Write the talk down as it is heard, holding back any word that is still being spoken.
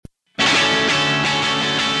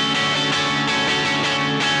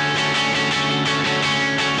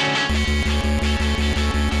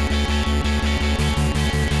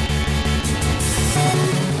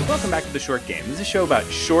to The Short Game. This is a show about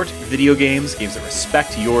short video games, games that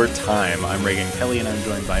respect your time. I'm Reagan Kelly, and I'm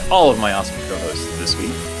joined by all of my awesome co-hosts this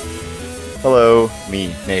week. Hello,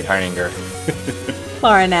 me, Nate Heininger.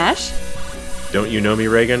 Laura Nash. Don't you know me,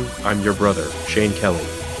 Reagan? I'm your brother, Shane Kelly.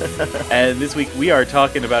 And this week we are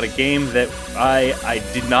talking about a game that I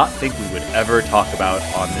did not think we would ever talk about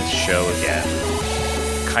on this show again.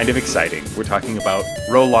 Kind of exciting. We're talking about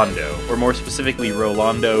Rolando, or more specifically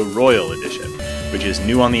Rolando Royal Edition, which is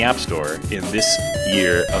new on the App Store in this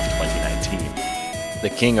year of 2019. The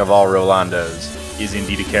king of all Rolandos Is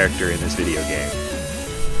indeed a character in this video game.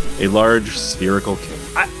 A large spherical king.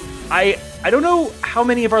 I don't know how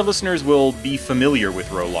many of our listeners will be familiar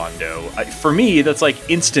with Rolando. For me, that's like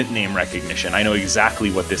instant name recognition. I know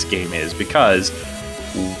exactly what this game is because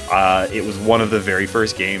it was one of the very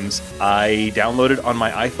first games I downloaded on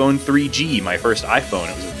my iPhone 3G, my first iPhone.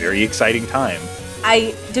 It was a very exciting time.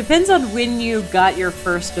 Depends on when you got your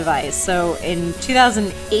first device. So in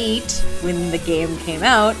 2008, when the game came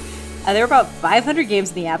out, there were about 500 games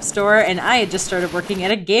in the App Store, and I had just started working at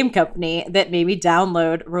a game company that made me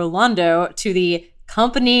download Rolando to the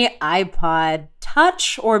company iPod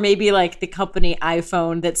Touch, or maybe like the company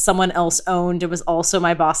iPhone that someone else owned. It was also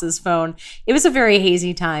my boss's phone. It was a very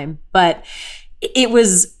hazy time, but it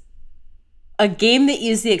was a game that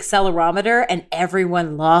used the accelerometer, and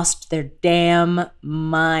everyone lost their damn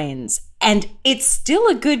minds. And it's still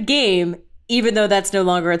a good game, even though that's no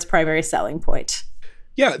longer its primary selling point.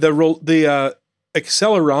 Yeah, the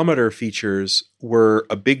accelerometer features were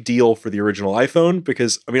a big deal for the original iPhone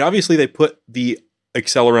because, I mean, obviously they put the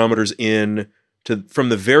accelerometers in from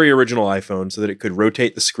the very original iPhone so that it could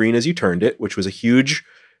rotate the screen as you turned it, which was a huge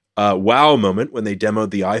wow moment when they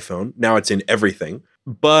demoed the iPhone. Now it's in everything.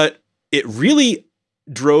 But it really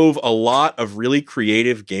drove a lot of really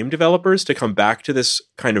creative game developers to come back to this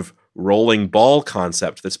kind of rolling ball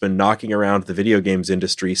concept that's been knocking around the video games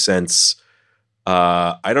industry since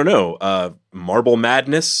Marble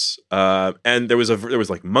Madness, and there was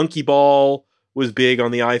like Monkey Ball was big on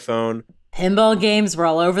the iPhone. Pinball games were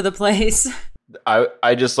all over the place.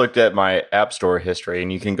 I just looked at my App Store history,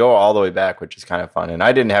 and you can go all the way back, which is kind of fun. And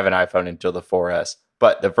I didn't have an iPhone until the 4S,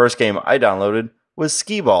 but the first game I downloaded was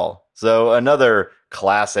Skee Ball. So another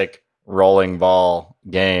classic rolling ball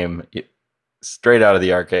game, straight out of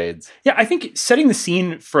the arcades. Yeah, I think setting the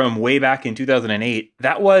scene from way back in 2008,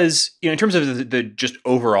 that was, in terms of the just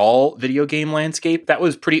overall video game landscape, that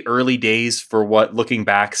was pretty early days for what, looking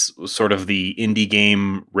back, was sort of the indie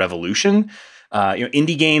game revolution.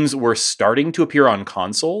 Indie games were starting to appear on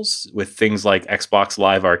consoles with things like Xbox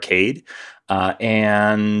Live Arcade.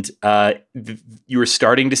 You were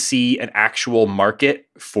starting to see an actual market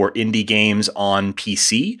for indie games on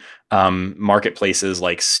PC. Marketplaces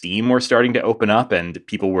like Steam were starting to open up, and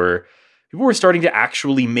people were starting to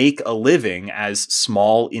actually make a living as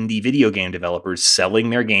small indie video game developers selling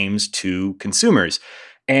their games to consumers.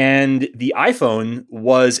 And the iPhone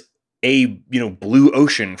was a blue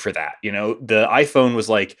ocean for that. The iPhone was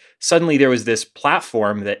like, suddenly there was this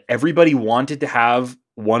platform that everybody wanted to have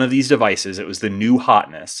one of these devices. It was the new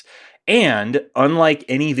hotness. And unlike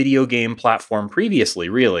any video game platform previously,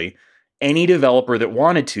 really, any developer that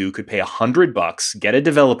wanted to could pay $100, get a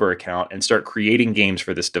developer account, and start creating games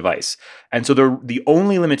for this device. And so the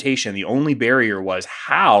only limitation, the only barrier was,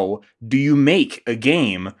 how do you make a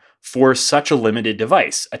game for such a limited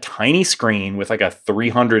device? A tiny screen with like a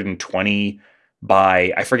 320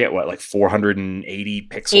 by, I forget what, like 480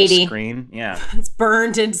 pixel screen. Yeah. It's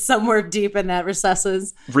burned in somewhere deep in that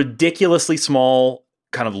recesses. Ridiculously small,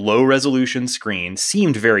 kind of low resolution screen.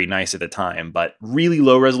 Seemed very nice at the time, but really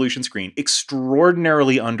low resolution screen.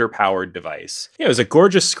 Extraordinarily underpowered device. Yeah, it was a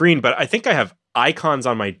gorgeous screen, but I think I have icons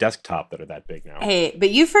on my desktop that are that big now. Hey, but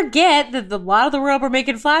you forget that a lot of the world were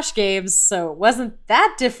making Flash games, so it wasn't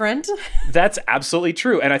that different. That's absolutely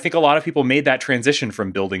true. And I think a lot of people made that transition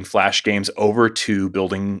from building Flash games over to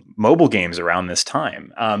building mobile games around this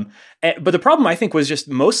time. But the problem, I think, was just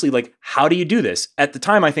mostly like, how do you do this? At the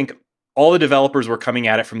time, I think all the developers were coming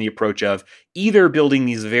at it from the approach of either building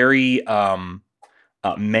these very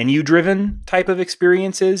menu-driven type of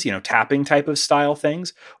experiences, tapping type of style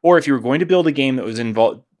things, or if you were going to build a game that was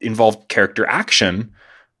involved character action,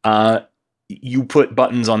 you put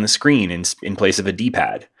buttons on the screen in place of a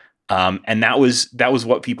D-pad, and that was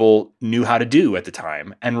what people knew how to do at the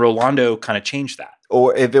time. And Rolando kind of changed that.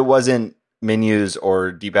 Or if it wasn't menus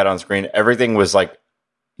or D-pad on screen, everything was like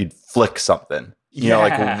you'd flick something.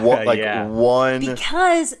 One.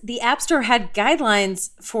 Because the App Store had guidelines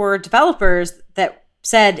for developers that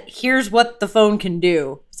said, here's what the phone can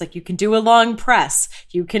do. It's like, you can do a long press,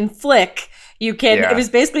 you can flick, it was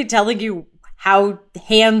basically telling you how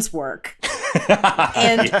hands work.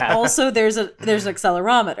 And also there's an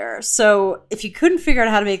accelerometer. So if you couldn't figure out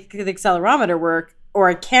how to make the accelerometer work, or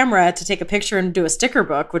a camera to take a picture and do a sticker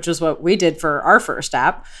book, which is what we did for our first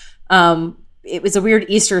app, it was a weird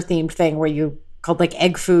Easter themed thing where you called like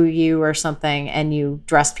Egg Foo You or something, and you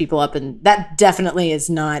dressed people up, and that definitely is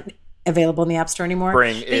not available in the App Store anymore.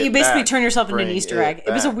 But you basically turn yourself into an Easter egg.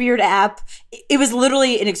 It was a weird app. It was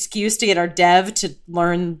literally an excuse to get our dev to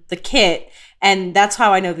learn the kit. And that's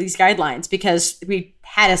how I know these guidelines, because we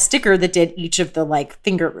had a sticker that did each of the like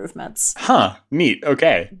finger movements. Huh. Neat.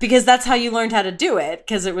 Okay. Because that's how you learned how to do it,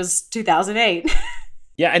 because it was 2008.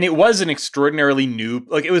 Yeah, and it was an extraordinarily new,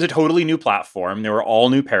 like it was a totally new platform. There were all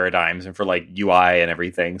new paradigms and for like UI and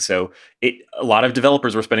everything. So a lot of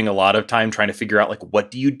developers were spending a lot of time trying to figure out like,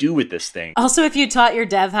 what do you do with this thing? Also, if you taught your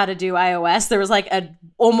dev how to do iOS, there was like a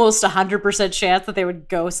almost 100% chance that they would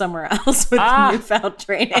go somewhere else with newfound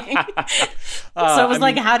training. So it was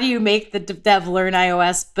like, how do you make the dev learn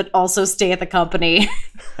iOS but also stay at the company?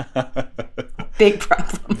 Big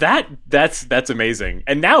problem. That's amazing.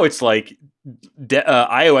 And now it's like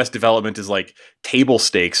iOS development is like table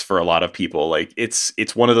stakes for a lot of people. Like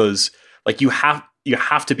it's one of those, like you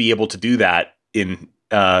have to be able to do that in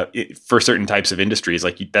for certain types of industries.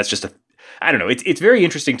 Like that's just I don't know. It's very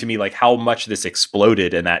interesting to me, like how much this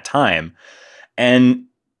exploded in that time. And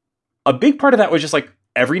a big part of that was just like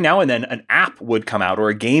every now and then an app would come out or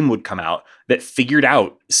a game would come out that figured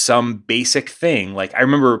out some basic thing. Like I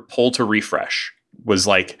remember pull to refresh was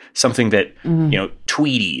like something that,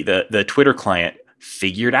 Tweety, the Twitter client,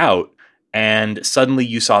 figured out. And suddenly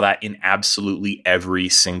you saw that in absolutely every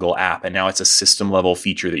single app. And now it's a system level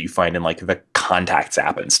feature that you find in like the Contacts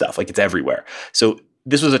app and stuff. Like it's everywhere. So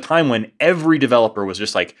this was a time when every developer was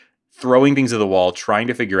just like throwing things at the wall, trying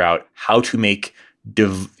to figure out how to make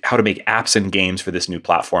apps and games for this new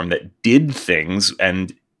platform that did things.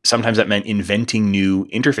 And sometimes that meant inventing new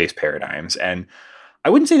interface paradigms. And I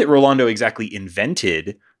wouldn't say that Rolando exactly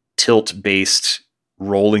invented tilt-based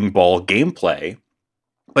rolling ball gameplay,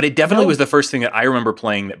 but it definitely was the first thing that I remember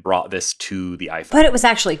playing that brought this to the iPhone. But it was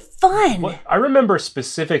actually fun. What I remember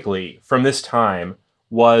specifically from this time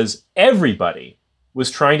was everybody was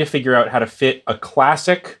trying to figure out how to fit a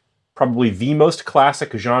classic, probably the most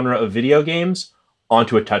classic genre of video games,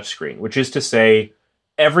 onto a touchscreen, which is to say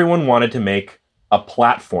everyone wanted to make a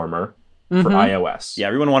platformer for iOS. Yeah,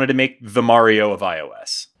 everyone wanted to make the Mario of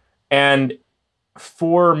iOS. And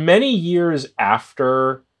for many years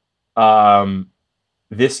after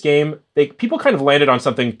this game, people kind of landed on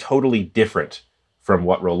something totally different from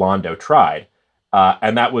what Rolando tried.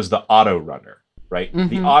 And that was the auto runner, right?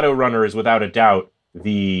 The auto runner is without a doubt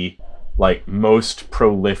the like most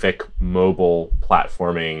prolific mobile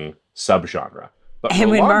platforming subgenre. But and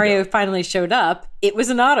when Mario finally showed up, it was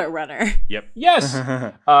an auto runner. Yep.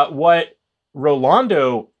 Yes. What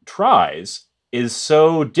Rolando tries is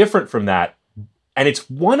so different from that. And it's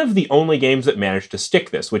one of the only games that managed to stick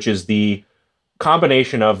this, which is the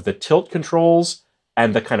combination of the tilt controls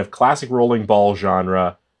and the kind of classic rolling ball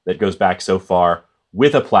genre that goes back so far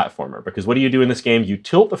with a platformer. Because what do you do in this game? You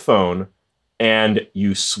tilt the phone and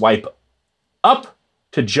you swipe up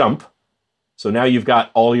to jump. So now you've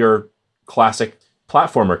got all your classic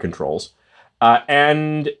platformer controls.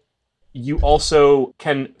 And you also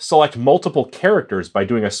can select multiple characters by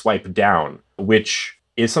doing a swipe down, which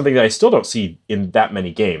is something that I still don't see in that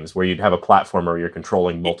many games where you'd have a platformer where you're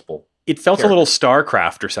controlling multiple. It felt characters. A little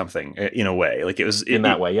StarCraft or something in a way. Like it was in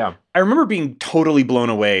that way, yeah. I remember being totally blown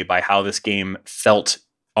away by how this game felt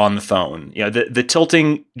on the phone. You know, the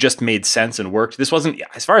tilting just made sense and worked. This wasn't,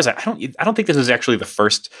 as far as I don't think this was actually the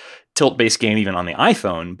first tilt-based game even on the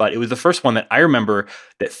iPhone, but it was the first one that I remember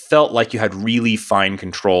that felt like you had really fine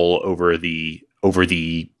control over the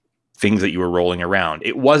things that you were rolling around.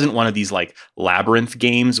 It wasn't one of these like labyrinth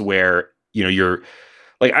games where, you're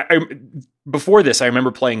like, before this, I remember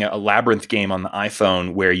playing a labyrinth game on the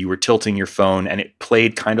iPhone where you were tilting your phone and it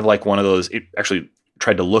played kind of like one of those, it actually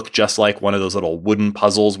tried to look just like one of those little wooden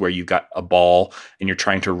puzzles where you've got a ball and you're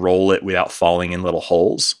trying to roll it without falling in little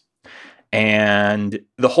holes. And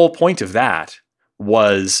the whole point of that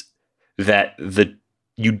was that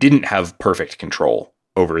you didn't have perfect control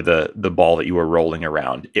over the ball that you were rolling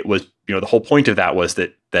around. It was, the whole point of that was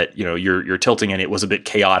that that, you know, you're tilting and it was a bit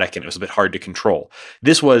chaotic and it was a bit hard to control.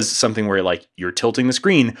 This was something where like you're tilting the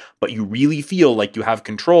screen, but you really feel like you have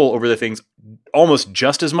control over the things almost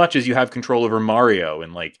just as much as you have control over Mario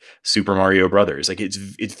and like Super Mario Brothers. Like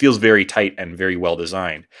it feels very tight and very well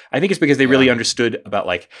designed. I think it's because they really understood about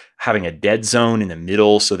like having a dead zone in the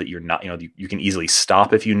middle so that you're not, you know, you can easily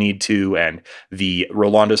stop if you need to. And the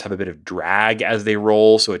Rolandos have a bit of drag as they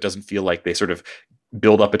roll, so it doesn't feel like they sort of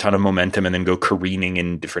build up a ton of momentum and then go careening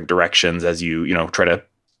in different directions as you know, try to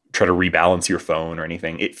rebalance your phone or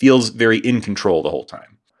anything. It feels very in control the whole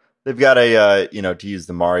time. They've got a, you know, to use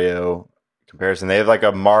the Mario comparison, they have like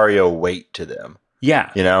a Mario weight to them.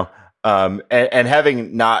 Yeah. You know, and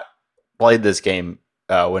having not played this game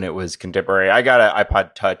when it was contemporary, I got an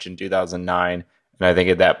iPod Touch in 2009. And I think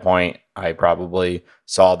at that point, I probably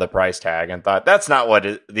saw the price tag and thought, that's not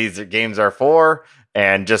what these games are for,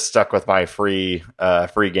 and just stuck with my free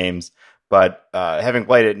games. But having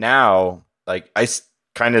played it now, like I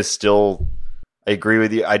kind of still agree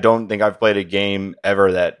with you. I don't think I've played a game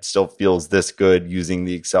ever that still feels this good using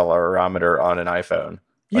the accelerometer on an iPhone.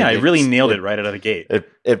 Yeah, Like it really nailed it right out of the gate.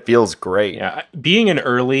 It feels great. Yeah, being an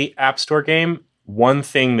early App Store game, one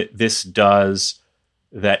thing that this does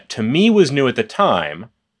that to me was new at the time,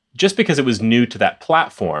 just because it was new to that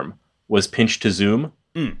platform, was pinch to zoom.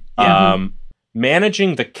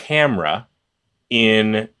 Managing the camera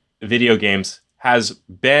in video games has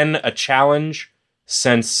been a challenge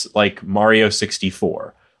since like Mario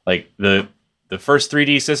 64. Like the first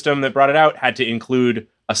 3D system that brought it out had to include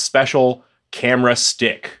a special camera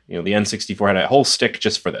stick. You know, the N64 had a whole stick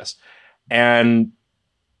just for this. And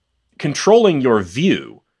controlling your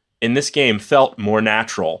view in this game felt more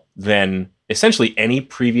natural than essentially any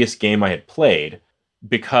previous game I had played,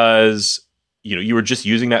 because, you know, you were just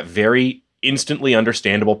using that very instantly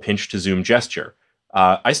understandable pinch to zoom gesture.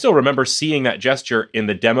 I still remember seeing that gesture in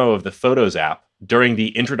the demo of the Photos app during the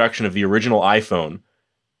introduction of the original iPhone.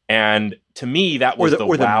 And to me, that was the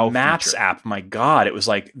wow Maps feature. app. My God, it was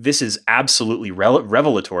like, this is absolutely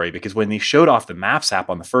revelatory, because when they showed off the Maps app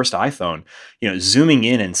on the first iPhone, you know, zooming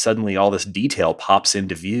in and suddenly all this detail pops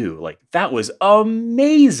into view. Like, that was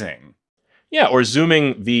amazing. Yeah, or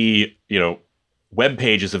zooming the, you know, web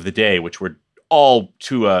pages of the day, which were all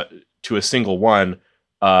to a single one,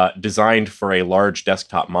 designed for a large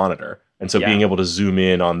desktop monitor. And so being able to zoom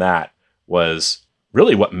in on that was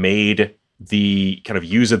really what made the kind of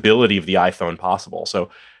usability of the iPhone possible. So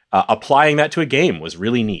applying that to a game was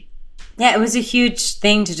really neat. Yeah, it was a huge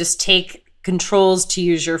thing to just take controls to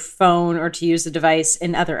use your phone or to use the device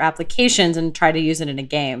in other applications and try to use it in a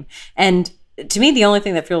game. And to me, the only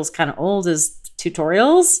thing that feels kind of old is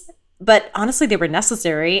tutorials. But honestly, they were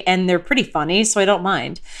necessary and they're pretty funny, so I don't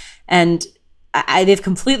mind. And they've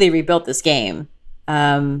completely rebuilt this game.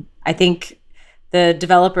 I think the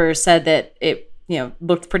developer said that it, you know,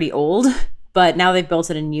 looked pretty old, but now they've built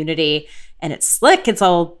it in Unity and it's slick. It's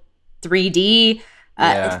all 3D.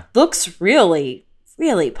 It looks really,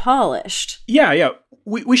 really polished. Yeah.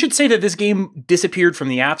 We should say that this game disappeared from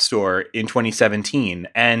the App Store in 2017,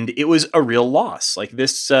 and it was a real loss. Like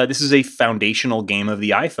this is a foundational game of the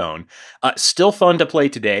iPhone. Still fun to play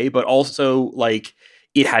today, but also like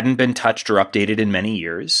it hadn't been touched or updated in many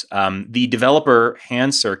years. The developer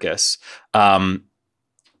Hand Circus, I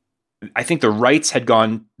think the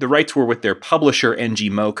rights were with their publisher NG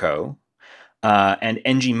Moko. And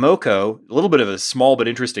NG Moko, a little bit of a small but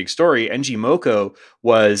interesting story. NG Moko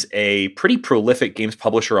was a pretty prolific games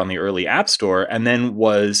publisher on the early App Store, and then it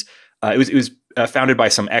was founded by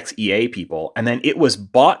some ex-EA people, and then it was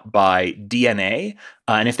bought by DNA.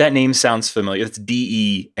 And if that name sounds familiar, it's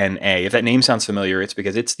DENA. If that name sounds familiar, it's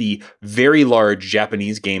because it's the very large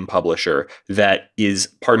Japanese game publisher that is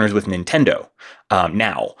partners with Nintendo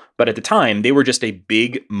now. But at the time, they were just a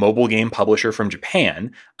big mobile game publisher from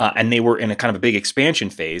Japan, and they were in a kind of a big expansion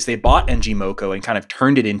phase. They bought NG Moko and kind of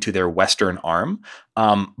turned it into their Western arm.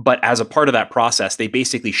 But as a part of that process, they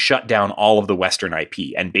basically shut down all of the Western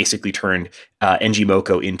IP and basically turned NG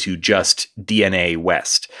Moko into just DNA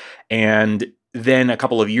West. And then a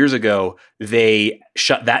couple of years ago, they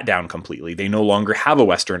shut that down completely. They no longer have a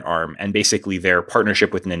Western arm, and basically their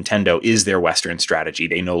partnership with Nintendo is their Western strategy.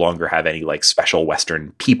 They no longer have any like special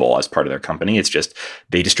Western people as part of their company. It's just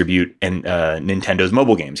they distribute Nintendo's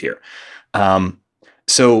mobile games here.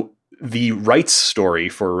 So the rights story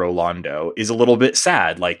for Rolando is a little bit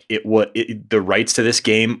sad. Like the rights to this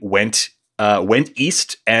game went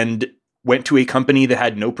east and went to a company that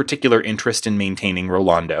had no particular interest in maintaining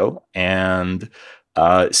Rolando, and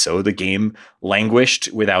So the game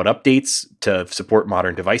languished without updates to support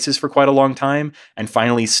modern devices for quite a long time, and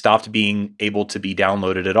finally stopped being able to be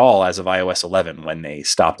downloaded at all as of iOS 11 when they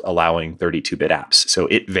stopped allowing 32-bit apps. So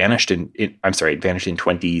it vanished in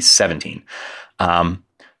 2017.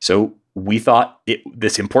 So we thought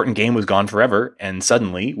this important game was gone forever, and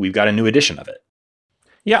suddenly we've got a new edition of it.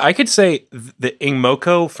 Yeah, I could say the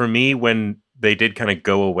Ingmoko, for me, when they did kind of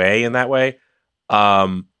go away in that way,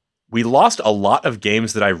 we lost a lot of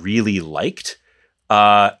games that I really liked.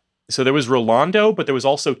 So there was Rolando, but there was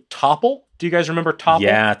also Topple. Do you guys remember Topple?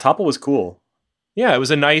 Yeah, Topple was cool. Yeah,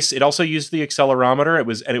 it also used the accelerometer. It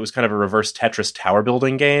was kind of a reverse Tetris tower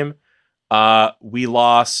building game. We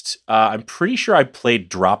lost, I'm pretty sure I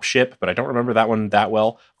played Dropship, but I don't remember that one that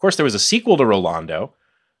well. Of course, there was a sequel to Rolando.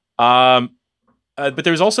 But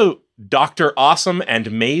there was also Dr. Awesome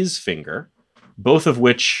and Maze Finger, both of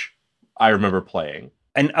which I remember playing.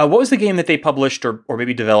 And what was the game that they published or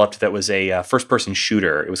maybe developed that was a first-person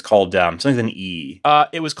shooter? It was called something with an E.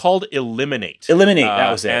 It was called Eliminate. Eliminate,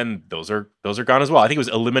 that was it. And those are gone as well. I think it was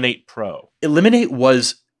Eliminate Pro. Eliminate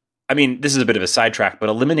was, I mean, this is a bit of a sidetrack, but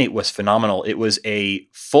Eliminate was phenomenal. It was a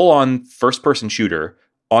full-on first-person shooter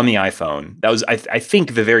on the iPhone. That was, I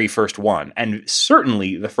think, the very first one, and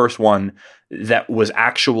certainly the first one that was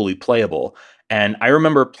actually playable. And I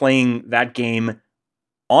remember playing that game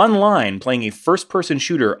online, playing a first-person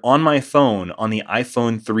shooter on my phone on the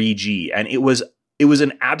iPhone 3G, and it was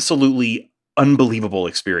an absolutely unbelievable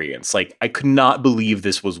experience. Like, I could not believe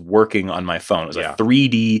this was working on my phone. It was a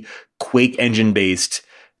 3D Quake engine-based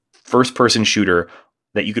first-person shooter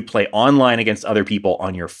that you could play online against other people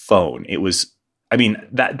on your phone. It was, I mean,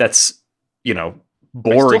 that's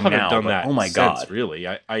boring I still haven't now. Done that oh my god, really?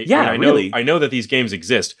 I really. I know that these games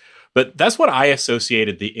exist, but that's what I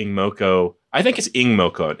associated the Ingmoko. I think it's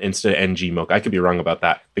Ingmoko instead of Ngmoko. I could be wrong about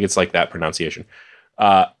that. I think it's like that pronunciation.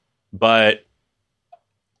 But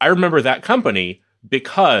I remember that company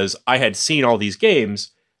because I had seen all these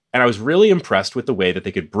games, and I was really impressed with the way that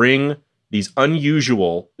they could bring these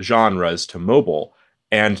unusual genres to mobile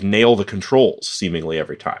and nail the controls seemingly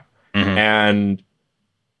every time. Mm-hmm. And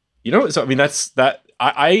so I mean, that's that.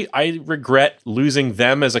 I regret losing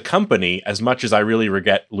them as a company as much as I really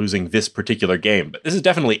regret losing this particular game. But this is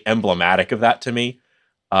definitely emblematic of that to me.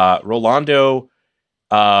 Rolando,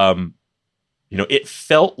 it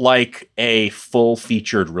felt like a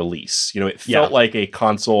full-featured release. It felt like a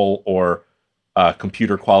console or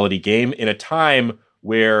computer quality game in a time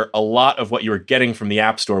where a lot of what you were getting from the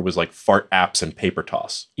App Store was like fart apps and paper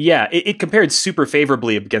toss. Yeah, it compared super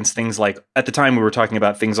favorably against things like, at the time we were talking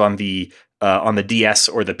about things on the DS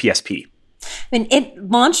or the PSP. And it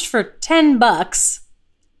launched for $10.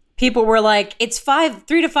 People were like, it's 3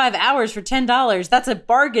 to 5 hours for $10. That's a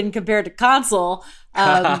bargain compared to console.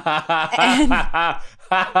 What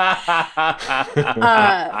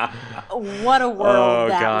a world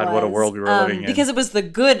that was. What a world we were living in. Because it was the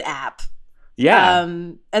good app. Yeah.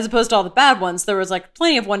 As opposed to all the bad ones. There was like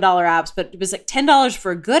plenty of $1 apps, but it was like $10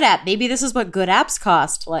 for a good app. Maybe this is what good apps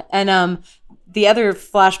cost. And the other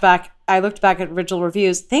flashback, I looked back at original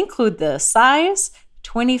reviews. They include the size,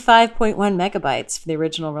 25.1 megabytes for the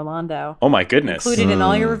original Rolando. Oh my goodness. Included in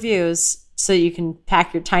all your reviews, so you can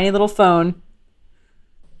pack your tiny little phone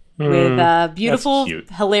with beautiful,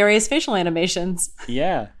 hilarious facial animations.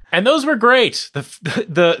 Yeah. And those were great.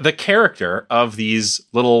 The character of these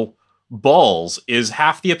little balls is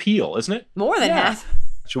half the appeal, isn't it? More than half.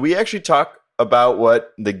 Should we actually talk about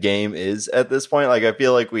what the game is at this point? Like, I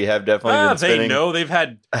feel like we have definitely been spinning. They know they've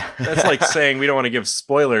had. That's like saying we don't want to give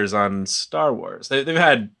spoilers on Star Wars. They've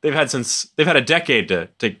had a decade to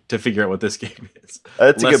figure out what this game is.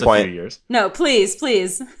 That's a good point. A few years. No, please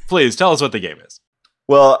Tell us what the game is.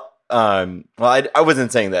 Well, I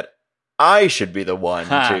wasn't saying that I should be the one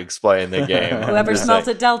to explain the game. Whoever smelt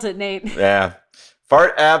it dealt it, Nate. Yeah.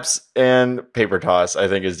 Fart apps and paper toss, I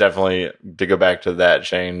think, is definitely, to go back to that,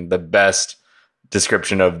 Shane, the best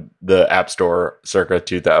description of the App Store circa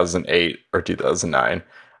 2008 or 2009.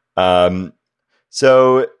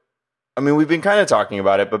 So, I mean, we've been kind of talking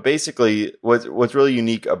about it, but basically what's really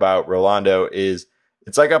unique about Rolando is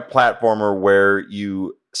it's like a platformer where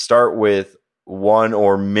you start with one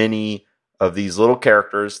or many of these little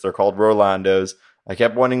characters. They're called Rolandos. I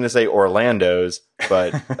kept wanting to say Orlandos,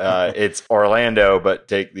 but it's Orlando, but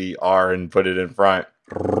take the R and put it in front.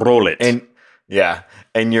 Roll it.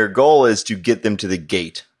 And your goal is to get them to the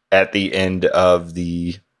gate at the end of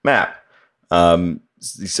the map.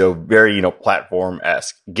 So very,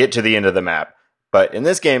 platform-esque. Get to the end of the map. But in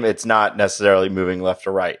this game, it's not necessarily moving left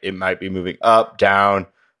or right. It might be moving up, down,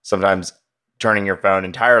 sometimes turning your phone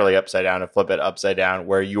entirely upside down and flip it upside down,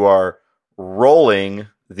 where you are rolling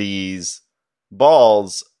these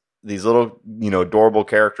balls, these little, adorable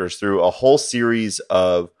characters through a whole series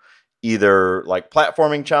of either like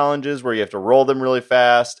platforming challenges where you have to roll them really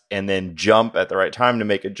fast and then jump at the right time to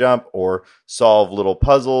make a jump, or solve little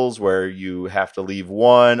puzzles where you have to leave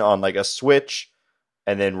one on like a switch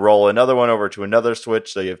and then roll another one over to another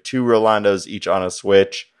switch. So you have two Rolandos each on a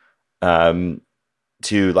switch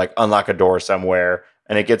to like unlock a door somewhere.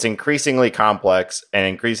 And it gets increasingly complex and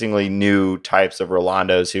increasingly new types of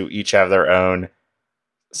Rolandos who each have their own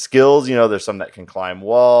skills. There's some that can climb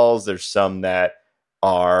walls. There's some that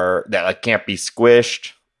like can't be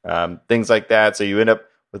squished, things like that. So you end up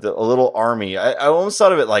with a little army. I almost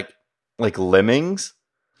thought of it like Lemmings.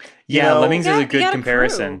 Yeah, Lemmings is a good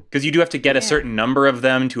comparison because you do have to get a certain number of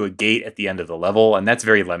them to a gate at the end of the level, and that's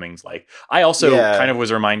very Lemmings-like. I also kind of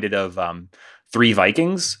was reminded of Three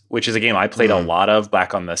Vikings, which is a game I played a lot of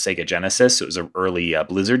back on the Sega Genesis. It was an early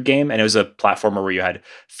Blizzard game, and it was a platformer where you had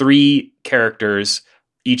three characters,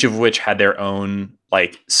 each of which had their own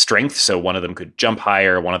like strength. So one of them could jump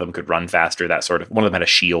higher, one of them could run faster, that sort of. One of them had a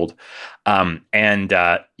shield,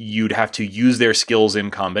 and you'd have to use their skills in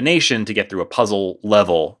combination to get through a puzzle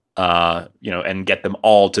level, and get them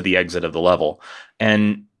all to the exit of the level.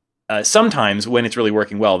 And sometimes when it's really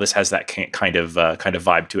working well, this has that kind of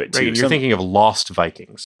vibe to it too. Right, you're thinking of Lost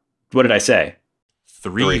Vikings. What did I say?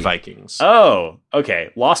 Three Vikings. Oh,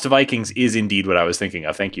 okay. Lost Vikings is indeed what I was thinking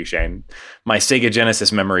of. Thank you, Shane. My Sega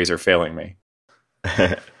Genesis memories are failing me.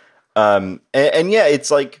 And yeah,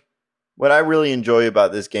 it's like what I really enjoy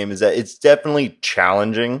about this game is that it's definitely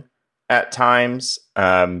challenging at times,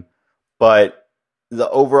 but the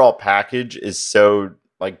overall package is so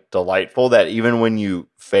like delightful that even when you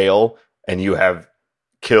fail and you have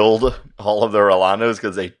killed all of the Rolandos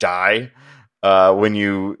because they die when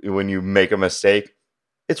you make a mistake,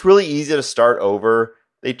 it's really easy to start over.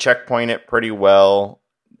 They checkpoint it pretty well.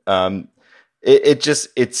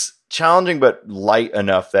 It's challenging but light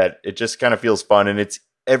enough that it just kind of feels fun, and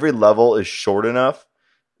every level is short enough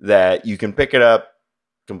that you can pick it up,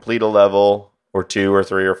 complete a level or two or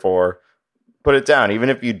three or four, put it down. Even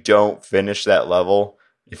if you don't finish that level,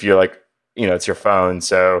 if you're like, it's your phone,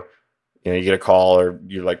 so you get a call or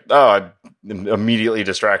you're like, oh, I'm immediately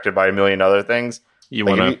distracted by a million other things. You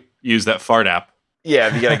want to use that fart app. Yeah,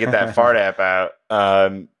 if you got to get that fart app out,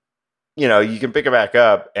 you can pick it back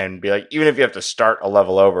up and be like, even if you have to start a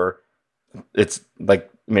level over, it's like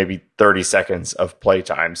maybe 30 seconds of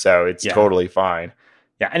playtime. So it's totally fine.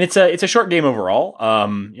 Yeah, and it's a short game overall.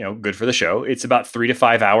 Good for the show. It's about 3 to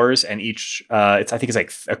 5 hours, and each I think it's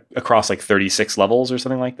like across like 36 levels or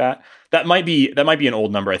something like that. That might be an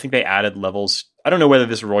old number. I think they added levels. I don't know whether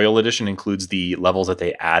this Royal Edition includes the levels that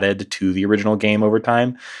they added to the original game over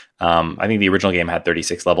time. I think the original game had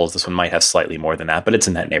 36 levels. This one might have slightly more than that, but it's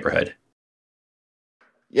in that neighborhood.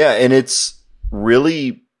 Yeah, and it's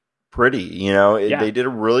really pretty. They did a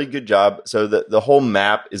really good job. So the whole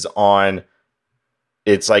map is on.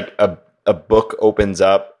 It's like a book opens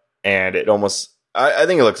up, and it almost, I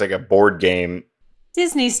think it looks like a board game.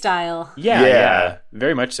 Disney style. Yeah,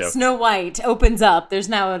 very much so. Snow White opens up. There's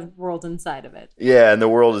now a world inside of it. Yeah, and the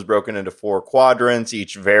world is broken into 4 quadrants,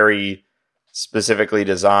 each very specifically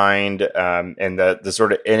designed, and the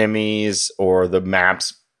sort of enemies or the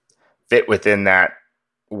maps fit within that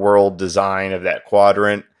world design of that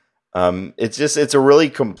quadrant. It's a really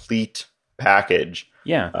complete package.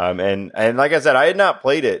 Yeah. And like I said, I had not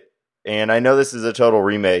played it, and I know this is a total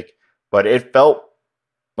remake, but it felt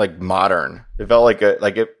like modern. It felt like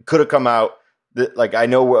it could have come out. Like, I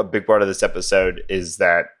know a big part of this episode is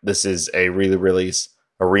that this is a re-release,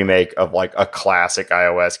 a remake of like a classic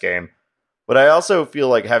iOS game, but I also feel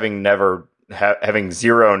like having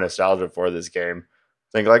zero nostalgia for this game,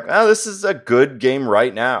 think like, oh, this is a good game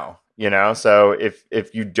right now. So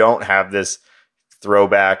if you don't have this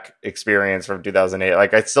throwback experience from 2008,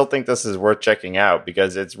 like, I still think this is worth checking out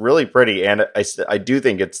because it's really pretty, and I do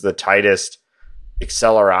think it's the tightest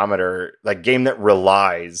accelerometer, like, game that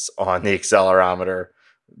relies on the accelerometer.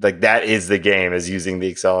 Like, that is the game, is using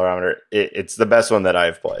the accelerometer. It's the best one that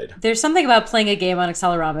I've played. There's something about playing a game on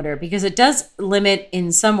accelerometer because it does limit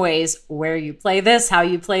in some ways where you play this, how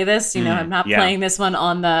you play this. I'm not playing this one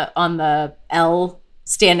on the L,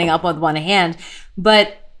 standing up with one hand,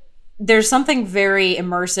 but there's something very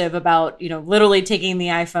immersive about, literally taking the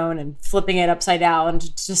iPhone and flipping it upside down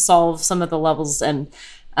to solve some of the levels, and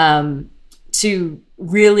to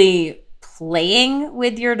really playing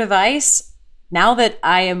with your device. Now that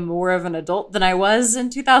I am more of an adult than I was in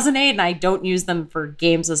 2008, and I don't use them for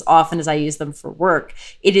games as often as I use them for work,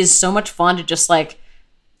 it is so much fun to just like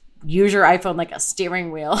use your iPhone like a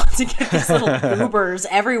steering wheel to get these little goobers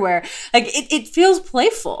everywhere. Like it feels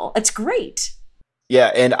playful. It's great.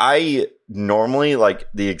 Yeah, and I normally like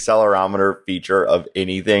the accelerometer feature of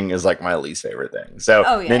anything is like my least favorite thing. So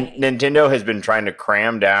Nintendo has been trying to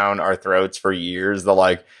cram down our throats for years. The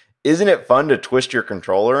like, isn't it fun to twist your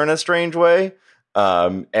controller in a strange way?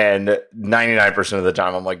 And 99% of the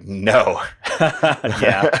time I'm like, no.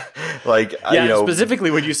 Yeah. Like, specifically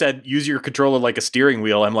when you said use your controller like a steering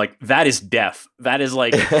wheel, I'm like, that is death. That is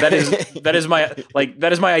like, that is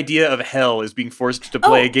my idea of hell, is being forced to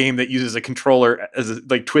play a game that uses a controller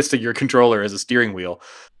twisting your controller as a steering wheel.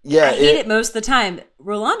 Yeah. I hate it most of the time.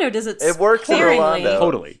 Rolando does it. It works in Rolando.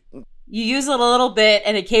 Totally. You use it a little bit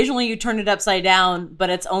and occasionally you turn it upside down, but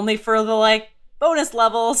it's only for the bonus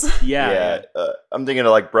levels. Yeah. I'm thinking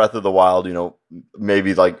of like Breath of the Wild,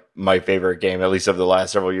 maybe like my favorite game, at least of the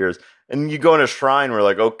last several years. And you go in a shrine, we're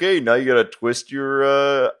like, okay, now you gotta twist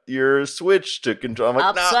your Switch to control. I'm like,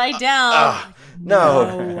 upside down.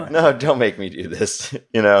 No, don't make me do this.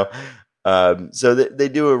 So they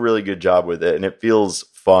do a really good job with it, and it feels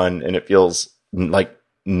fun and it feels like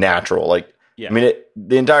natural. Like, I mean,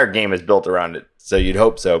 the entire game is built around it, so you'd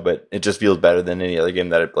hope so, but it just feels better than any other game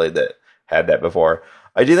that I played that had that before.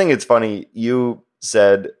 I do think it's funny. You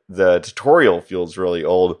said the tutorial feels really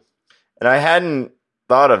old, and I hadn't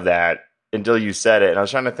thought of that until you said it. And I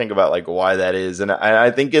was trying to think about like why that is, and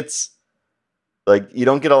I think it's like you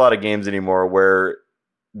don't get a lot of games anymore where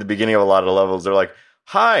the beginning of a lot of levels they're like,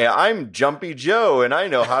 "Hi, I'm Jumpy Joe, and I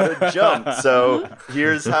know how to jump. So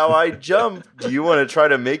here's how I jump. Do you want to try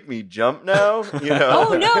to make me jump now?"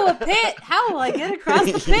 Oh no, a pit! How will I get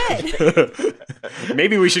across the pit?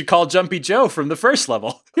 Maybe we should call Jumpy Joe from the first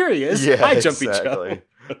level. Here he is. Yeah, Hi, Jumpy Joe.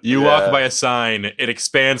 You walk by a sign. It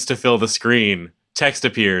expands to fill the screen. Text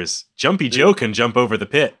appears. Jumpy Joe can jump over the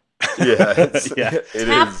pit. Yeah,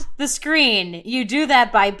 Tap the screen. You do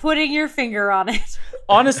that by putting your finger on it.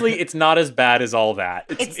 Honestly, it's not as bad as all that.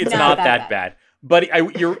 It's not that bad.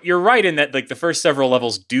 But you're right in that like the first several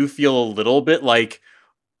levels do feel a little bit like,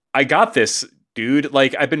 I got this, dude.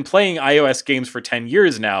 Like, I've been playing iOS games for 10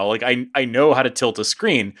 years now. Like, I know how to tilt a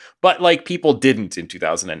screen, but like people didn't in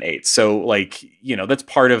 2008. So like, that's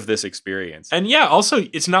part of this experience. And yeah, also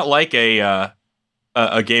it's not like a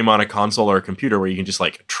game on a console or a computer where you can just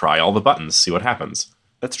like try all the buttons, see what happens.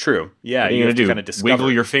 That's true. Yeah, you have to kind of discover.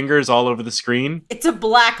 Wiggle your fingers all over the screen. It's a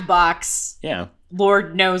black box. Yeah.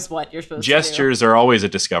 Lord knows what you're supposed to do. Gestures are always a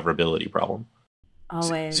discoverability problem.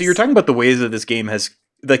 Always. So you're talking about the ways that this game has,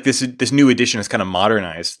 like this new edition has kind of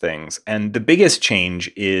modernized things. And the biggest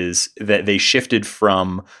change is that they shifted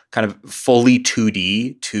from kind of fully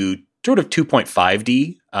 2D to sort of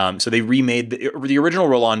 2.5D. So they remade the original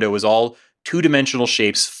Rolando was all two-dimensional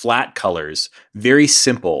shapes, flat colors, very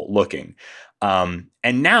simple looking.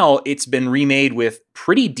 And now it's been remade with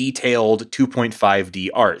pretty detailed 2.5D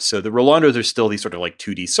art. So the Rolandos are still these sort of like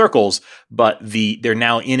 2D circles, but they're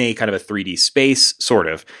now in a kind of a 3D space, sort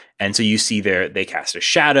of. And so you see they cast a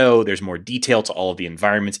shadow. There's more detail to all of the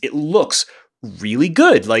environments. It looks really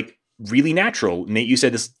good, like really natural. Nate, you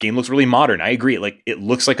said this game looks really modern. I agree. Like, it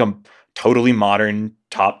looks like a totally modern,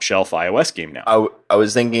 top shelf iOS game now. I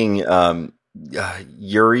was thinking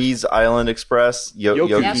Yuri's Island Express,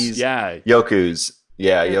 Yoku's, Yoku's.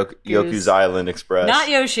 Yeah, Yoku's Island Express. Not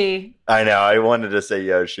Yoshi. I know. I wanted to say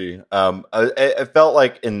Yoshi. It felt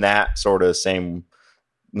like in that sort of same,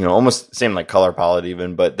 almost same like color palette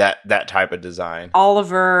even, but that type of design.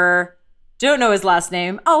 Oliver, don't know his last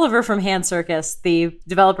name. Oliver from Hand Circus, the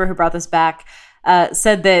developer who brought this back,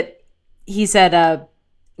 said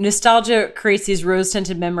nostalgia creates these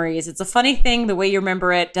rose-tinted memories. It's a funny thing. The way you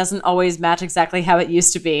remember it doesn't always match exactly how it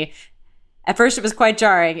used to be. At first, it was quite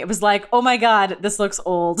jarring. It was like, oh my God, this looks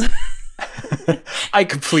old. I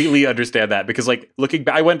completely understand that because, like, looking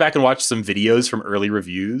back, I went back and watched some videos from early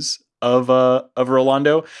reviews of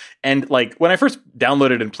Rolando, and like when I first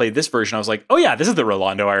downloaded and played this version, I was like, oh yeah, this is the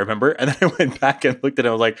Rolando I remember. And then I went back and looked at it,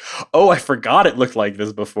 I was like, oh, I forgot it looked like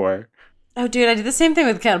this before. Oh, dude, I did the same thing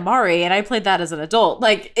with Katamari, and I played that as an adult.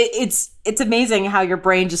 Like, it's amazing how your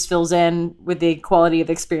brain just fills in with the quality of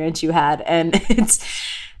experience you had, and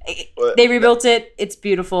they rebuilt it. It's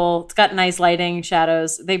beautiful. It's got nice lighting,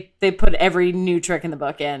 shadows. They put every new trick in the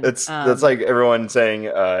book in. That's like everyone saying,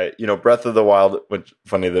 Breath of the Wild, which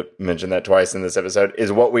funny to mention that twice in this episode,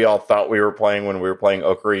 is what we all thought we were playing when we were playing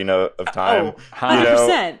Ocarina of Time.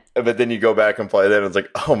 100%. But then you go back and play that, and it's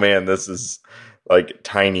like, oh man, this is like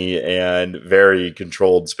tiny and very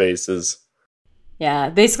controlled spaces. Yeah,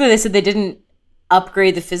 basically they said they didn't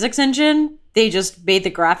upgrade the physics engine, they just made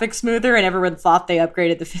the graphics smoother, and everyone thought they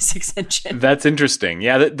upgraded the physics engine. That's interesting.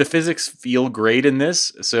 Yeah, the physics feel great in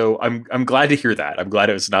this, so I'm glad to hear that. I'm glad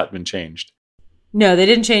it's not been changed. No, they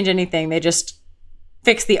didn't change anything. They just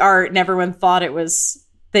fixed the art, and everyone thought it was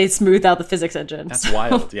they smoothed out the physics engine. That's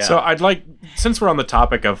wild. Yeah. So I'd like, since we're on the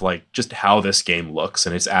topic of like just how this game looks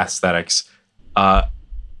and its aesthetics,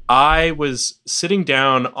 I was sitting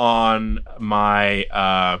down on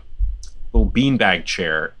my little beanbag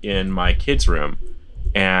chair in my kid's room,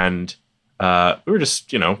 and we were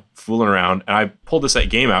just, fooling around, and I pulled this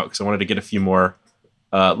game out because I wanted to get a few more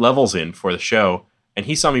levels in for the show, and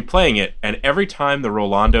he saw me playing it, and every time the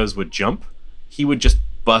Rolandos would jump, he would just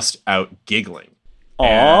bust out giggling.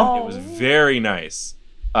 And it was very nice.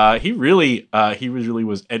 He really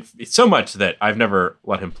was, it's so much that I've never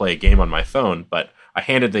let him play a game on my phone, but I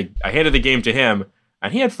handed the game to him,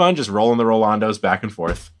 and he had fun just rolling the Rolandos back and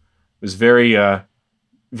forth. It was very,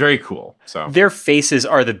 very cool. So their faces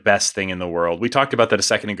are the best thing in the world. We talked about that a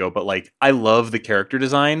second ago, but like, I love the character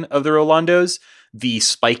design of the Rolandos. The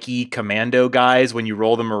spiky commando guys, when you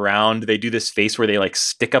roll them around, they do this face where they like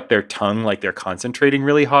stick up their tongue like they're concentrating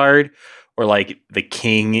really hard. Or like the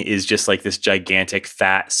king is just like this gigantic,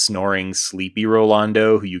 fat, snoring, sleepy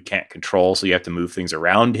Rolando who you can't control, so you have to move things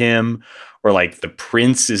around him. Or like the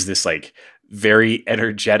prince is this like very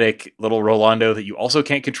energetic little Rolando that you also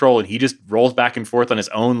can't control, and he just rolls back and forth on his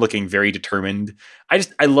own, looking very determined.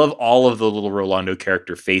 I love all of the little Rolando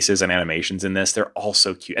character faces and animations in this. They're all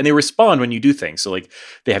so cute, and they respond when you do things. So like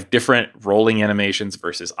they have different rolling animations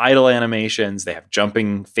versus idle animations. They have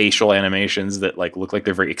jumping facial animations that like look like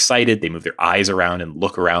they're very excited. They move their eyes around and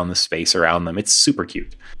look around the space around them. It's super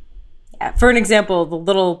cute. For an example, the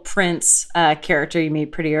little prince character you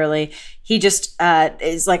meet pretty early, he just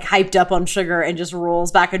is like hyped up on sugar and just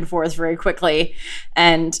rolls back and forth very quickly.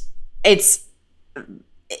 And it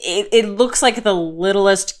looks like the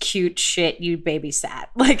littlest cute shit you babysat.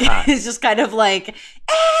 Like it's just kind of like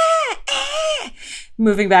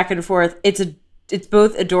moving back and forth. It's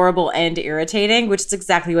both adorable and irritating, which is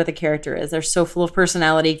exactly what the character is. They're so full of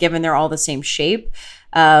personality, given they're all the same shape.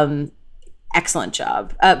 Excellent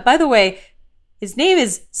job. By the way, his name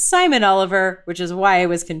is Simon Oliver, which is why I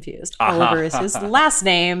was confused. Oliver is his last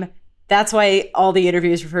name. That's why all the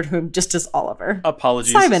interviews refer to him just as Oliver.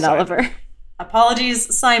 Apologies, Simon Oliver.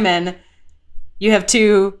 Apologies, Simon. You have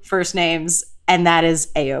two first names, and that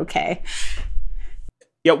is A-okay.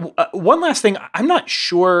 Yeah, one last thing. I'm not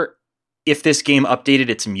sure if this game updated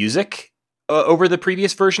its music over the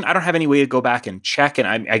previous version. I don't have any way to go back and check, and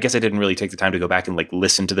I guess I didn't really take the time to go back and like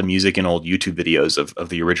listen to the music in old YouTube videos of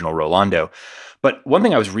the original Rolando. But one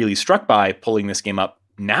thing I was really struck by pulling this game up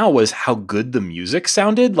now was how good the music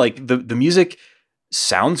sounded. Like the music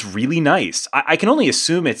sounds really nice. I can only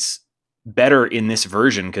assume it's better in this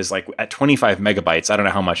version because like at 25 megabytes, I don't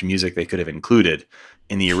know how much music they could have included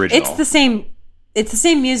in the original. It's the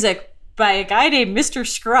same music by a guy named Mr.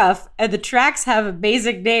 Scruff, and the tracks have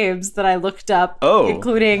amazing names that I looked up,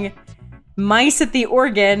 including Mice at the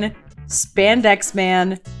Organ, Spandex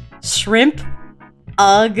Man, Shrimp,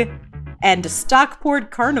 Ugg, and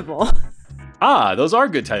Stockport Carnival. Those are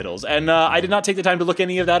good titles, and I did not take the time to look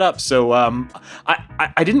any of that up. So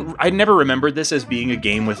I never remembered this as being a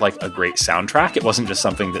game with like a great soundtrack. It wasn't just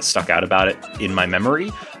something that stuck out about it in my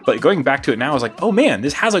memory. But going back to it now, I was like, oh man,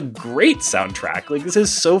 this has a great soundtrack. Like this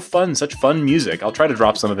is so fun, such fun music. I'll try to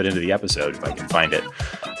drop some of it into the episode if I can find it.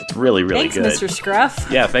 It's really, really good. Thanks, Mr. Scruff.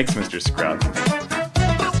 Yeah, thanks, Mr. Scruff.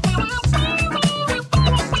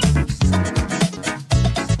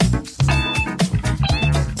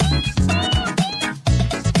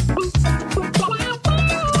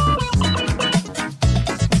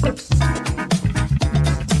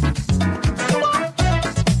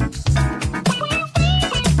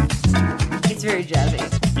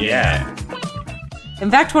 Yeah. In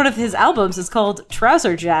fact, one of his albums is called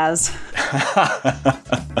Trouser Jazz.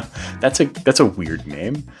 That's a weird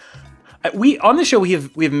name. We on the show we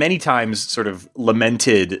have many times sort of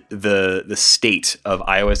lamented the state of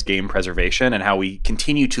iOS game preservation and how we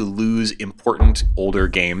continue to lose important older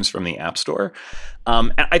games from the App Store.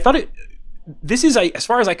 And I thought this is, as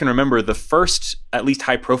far as I can remember, the first at least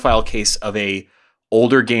high profile case of a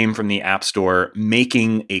older game from the App Store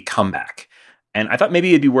making a comeback. And I thought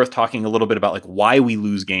maybe it'd be worth talking a little bit about like why we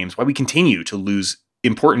lose games, why we continue to lose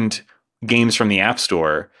important games from the App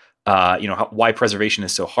Store, why preservation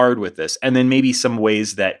is so hard with this, and then maybe some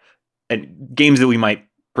ways that games that we might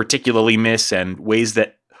particularly miss and ways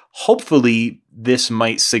that hopefully this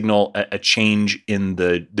might signal a change in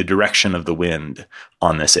the direction of the wind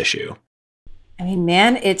on this issue. I mean,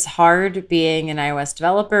 man, it's hard being an iOS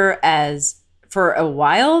developer as for a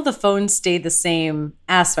while, the phone stayed the same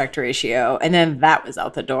aspect ratio, and then that was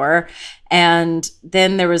out the door. And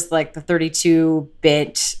then there was like the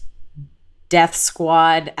 32-bit Death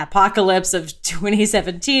Squad apocalypse of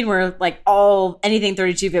 2017, where like anything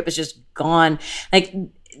 32-bit was just gone. Like,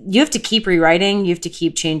 you have to keep rewriting, you have to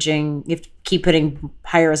keep changing, you have to keep putting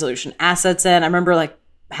higher resolution assets in. I remember like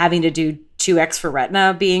having to do 2x for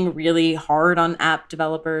Retina being really hard on app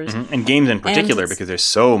developers. Mm-hmm. And games in particular, because there's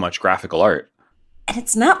so much graphical art. And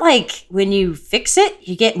it's not like when you fix it,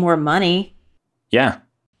 you get more money. Yeah.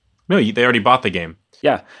 No, they already bought the game.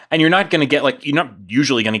 Yeah. And you're not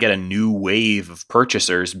usually going to get a new wave of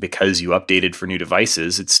purchasers because you updated for new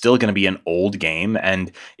devices. It's still going to be an old game,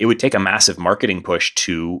 and it would take a massive marketing push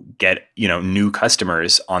to get, new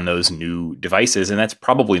customers on those new devices. And that's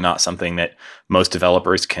probably not something that most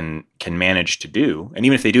developers can manage to do. And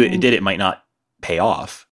even if they do it might not pay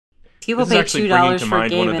off. People pay $2 for a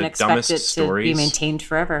game and expect it to be maintained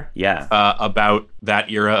forever. Yeah. About that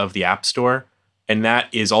era of the App Store. And that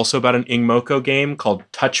is also about an Ingmoko game called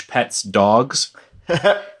Touch Pets Dogs.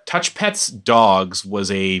 Touch Pets Dogs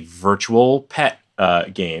was a virtual pet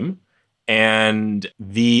game. And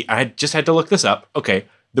I just had to look this up. Okay.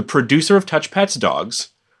 The producer of Touch Pets Dogs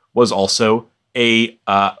was also a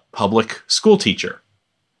public school teacher.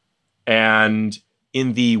 And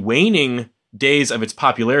in the waning days of its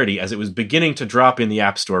popularity, as it was beginning to drop in the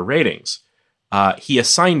App Store ratings, he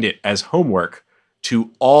assigned it as homework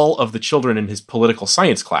to all of the children in his political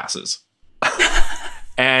science classes.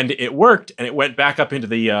 And it worked, and it went back up into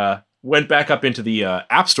the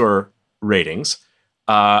App Store ratings.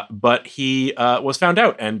 But he was found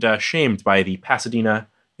out and shamed by the Pasadena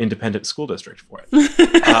Independent School District for it.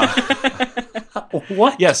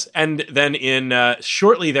 What? Yes, and then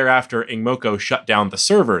shortly thereafter, Ingmoko shut down the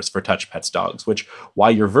servers for Touch Pets Dogs, which,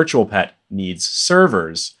 why your virtual pet needs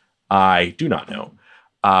servers, I do not know.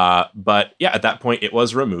 But yeah, at that point, it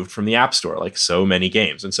was removed from the App Store, like so many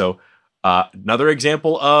games. And so another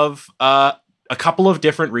example of a couple of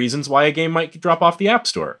different reasons why a game might drop off the App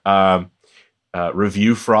Store.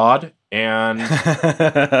 Review fraud, and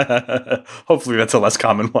hopefully that's a less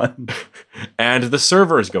common one. And the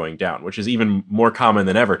servers going down, which is even more common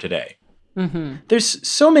than ever today. Mm-hmm. There's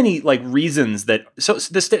so many reasons that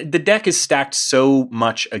the deck is stacked so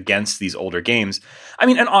much against these older games. I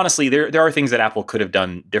mean, and honestly, there are things that Apple could have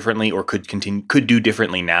done differently or could do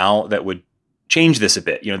differently now that would change this a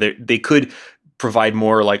bit. They could provide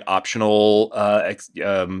more optional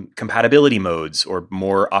compatibility modes or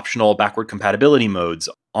more optional backward compatibility modes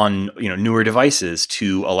on newer devices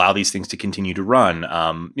to allow these things to continue to run.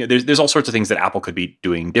 There's all sorts of things that Apple could be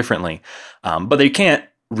doing differently, but they can't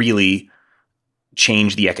really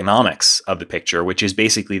change the economics of the picture, which is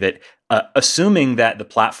basically that assuming that the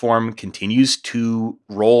platform continues to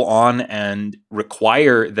roll on and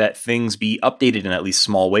require that things be updated in at least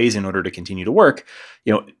small ways in order to continue to work,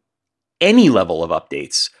 any level of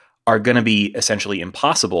updates are going to be essentially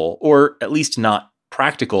impossible, or at least not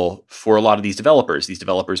practical for a lot of these developers. These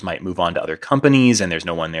developers might move on to other companies, and there's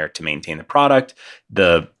no one there to maintain the product.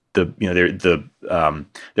 There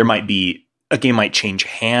might be a game might change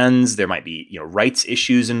hands. There might be rights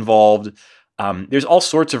issues involved. There's all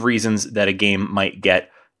sorts of reasons that a game might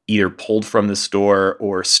get either pulled from the store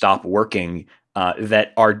or stop working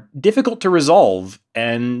that are difficult to resolve,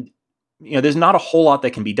 and there's not a whole lot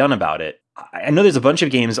that can be done about it. I know there's a bunch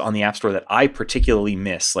of games on the App Store that I particularly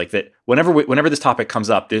miss, like that. Whenever this topic comes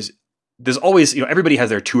up, there's always everybody has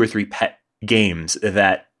their 2 or 3 pet games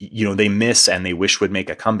that they miss and they wish would make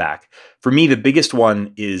a comeback. For me, the biggest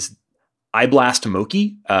one is iBlast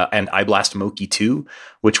Moki and iBlast Moki 2,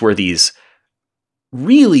 which were these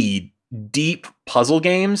really deep puzzle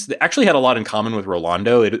games that actually had a lot in common with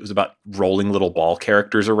Rolando. It was about rolling little ball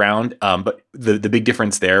characters around. But the big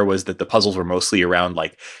difference there was that the puzzles were mostly around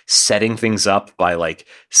setting things up by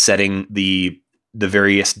setting the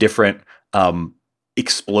various different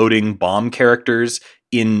exploding bomb characters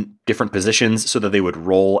in different positions so that they would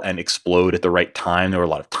roll and explode at the right time. There were a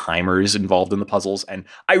lot of timers involved in the puzzles, and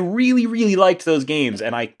I really, really liked those games,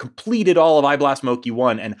 and I completed all of iBlast Moki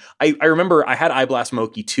 1, and I remember I had iBlast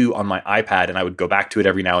Moki 2 on my iPad, and I would go back to it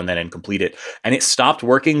every now and then and complete it, and it stopped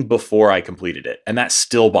working before I completed it, and that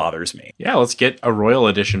still bothers me. Yeah, let's get a Royal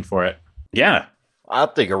Edition for it. Yeah.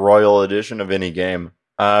 I'll take a Royal Edition of any game.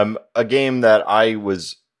 A game that I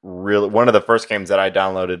was really one of the first games that I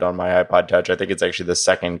downloaded on my iPod Touch. I think it's actually the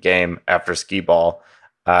second game after Skee Ball.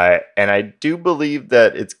 And I do believe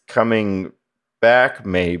that it's coming back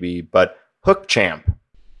maybe, but Hook Champ.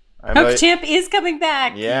 Hook Champ is coming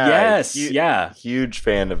back. Yeah. Yes. Yeah. Huge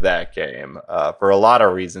fan of that game for a lot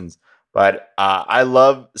of reasons. But I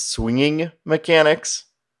love swinging mechanics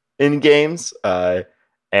in games.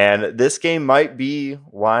 And this game might be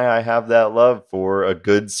why I have that love for a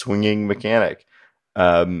good swinging mechanic.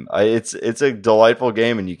 It's a delightful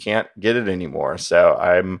game, and you can't get it anymore. So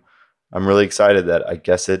I'm really excited that I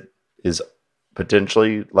guess it is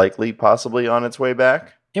potentially, likely, possibly on its way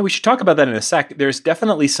back. Yeah, we should talk about that in a sec. There's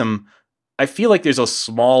definitely I feel like there's a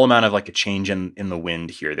small amount of like a change in the wind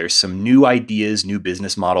here. There's some new ideas, new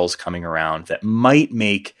business models coming around that might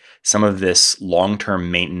make some of this long-term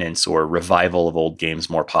maintenance or revival of old games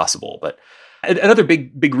more possible. But another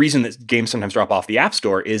big reason that games sometimes drop off the App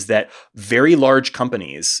Store is that very large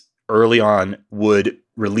companies early on would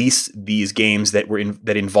release these games that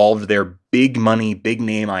involved their big money, big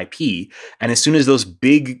name IP, and as soon as those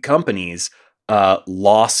big companies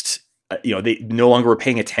lost, they no longer were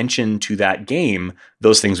paying attention to that game,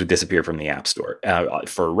 those things would disappear from the App Store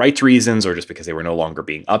for rights reasons or just because they were no longer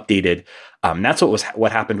being updated. That's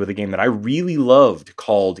what happened with a game that I really loved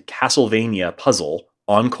called Castlevania Puzzle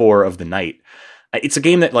Encore of the Night. It's a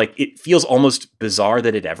game that it feels almost bizarre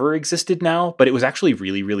that it ever existed now, but it was actually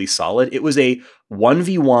really, really solid. It was a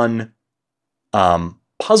 1v1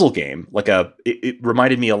 puzzle game. It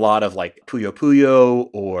reminded me a lot of like Puyo Puyo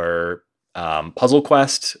or Puzzle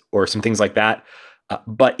Quest or some things like that.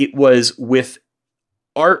 But it was with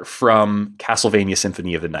art from Castlevania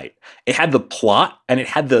Symphony of the Night. It had the plot and it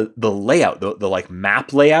had the layout, the like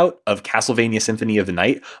map layout of Castlevania Symphony of the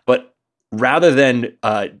Night, but rather than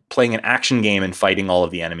playing an action game and fighting all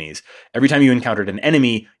of the enemies, every time you encountered an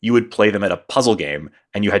enemy, you would play them at a puzzle game,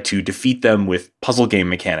 and you had to defeat them with puzzle game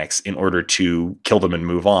mechanics in order to kill them and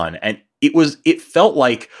move on. And it felt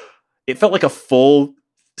like a full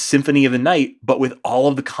Symphony of the Night, but with all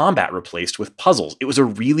of the combat replaced with puzzles. It was a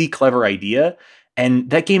really clever idea, and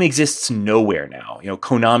that game exists nowhere now.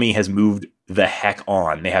 Konami has moved the heck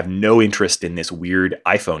on. They have no interest in this weird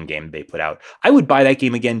iPhone game they put out. I would buy that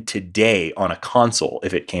game again today on a console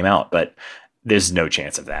if it came out, but there's no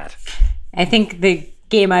chance of that. I think the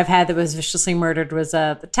game I've had that was viciously murdered was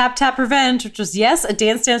the Tap Tap Revenge, which was, yes, a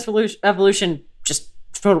Dance Dance Revolution, just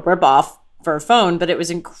total ripoff for a phone, but it was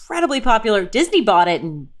incredibly popular. Disney bought it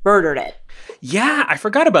and murdered it. Yeah, I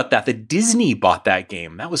forgot about that. The Disney bought that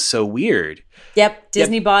game. That was so weird. Yep,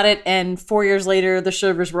 Disney bought it, and 4 years later, the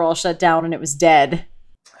servers were all shut down, and it was dead.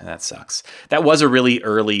 That sucks. That was a really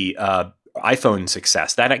early iPhone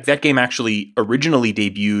success. That game actually originally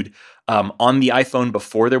debuted on the iPhone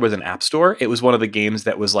before there was an App Store. It was one of the games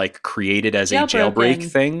that was created as a jailbreak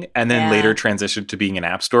thing, and then later transitioned to being an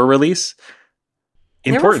App Store release.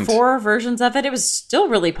 Important. There were 4 versions of it. It was still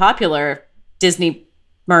really popular. Disney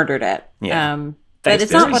murdered it. Yeah. But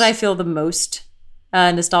it's not what I feel the most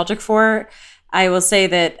nostalgic for. I will say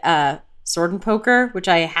that Sword and Poker, which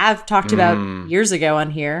I have talked about years ago on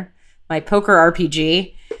here, my poker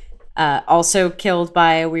RPG, also killed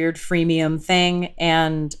by a weird freemium thing.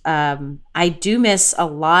 And I do miss a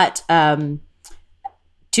lot 2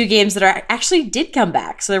 games that actually did come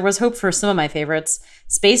back. So there was hope for some of my favorites.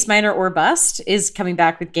 Space Miner or Bust is coming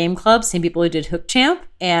back with Game Club, same people who did Hook Champ.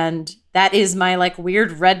 And that is my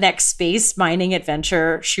weird redneck space mining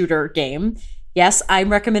adventure shooter game. Yes, I'm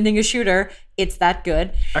recommending a shooter. It's that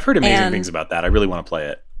good. I've heard amazing things about that. I really want to play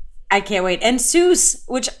it. I can't wait. And Seuss,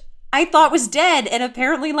 which I thought was dead, and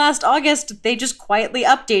apparently last August they just quietly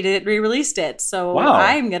updated it, re-released it. So wow.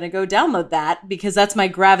 I'm going to go download that because that's my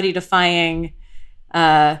gravity-defying...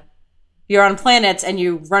 you're on planets and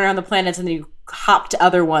you run around the planets and then you hop to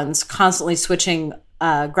other ones, constantly switching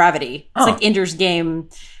gravity. It's like Ender's Game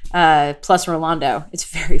plus Rolando. It's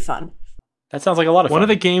very fun. That sounds like a lot of fun. One of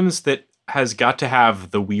the games that has got to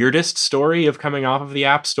have the weirdest story of coming off of the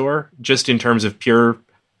App Store, just in terms of pure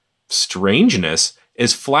strangeness,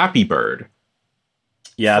 is Flappy Bird.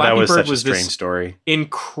 Yeah, Flappy that was Bird such a strange story.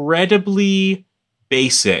 Incredibly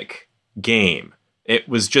basic game. It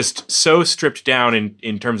was just so stripped down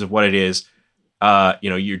in terms of what it is.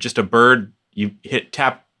 You're just a bird. You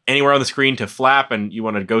tap anywhere on the screen to flap, and you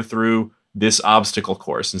want to go through this obstacle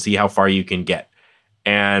course and see how far you can get.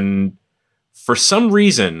 And for some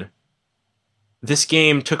reason, this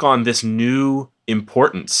game took on this new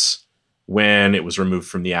importance when it was removed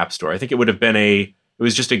from the App Store. I think it would have been it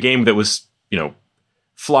was just a game that was,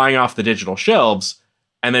 flying off the digital shelves.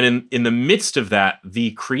 And then in the midst of that,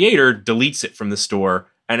 the creator deletes it from the store,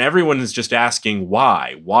 and everyone is just asking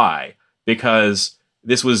why? Why? Because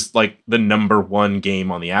this was the #1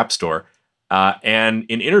 game on the App Store. And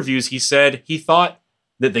in interviews, he said he thought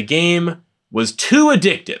that the game was too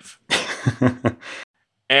addictive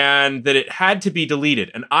and that it had to be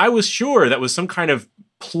deleted. And I was sure that was some kind of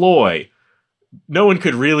ploy no one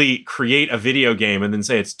could really create a video game and then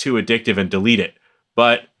say it's too addictive and delete it.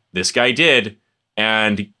 But this guy did,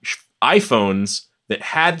 and iPhones that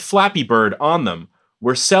had Flappy Bird on them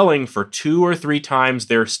were selling for 2 or 3 times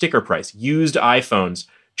their sticker price. Used iPhones,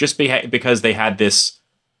 just because they had this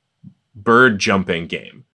bird jumping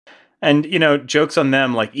game. And, jokes on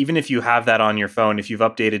them, like, even if you have that on your phone, if you've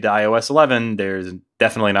updated to iOS 11, there's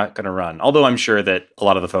definitely not going to run. Although I'm sure that a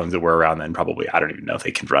lot of the phones that were around then probably, I don't even know if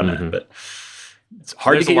they can run it, but it's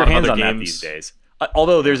hard to get your hands on that these days.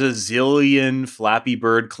 Although there's a zillion Flappy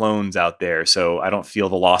Bird clones out there, so I don't feel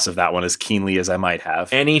the loss of that one as keenly as I might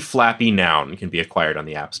have. Any Flappy noun can be acquired on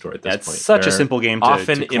the App Store at this point. It's such a simple game to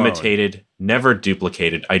often clone. Imitated, never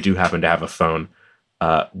duplicated. I do happen to have a phone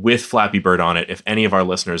with Flappy Bird on it, if any of our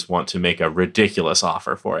listeners want to make a ridiculous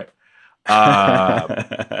offer for it.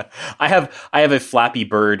 I have a Flappy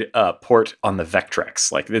Bird port on the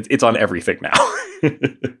Vectrex. Like, it's on everything now.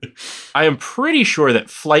 I am pretty sure that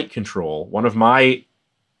Flight Control, one of my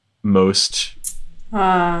most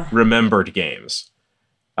remembered games,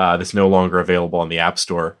 that's no longer available on the App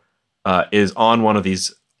Store, is on one of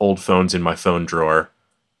these old phones in my phone drawer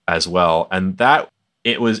as well. And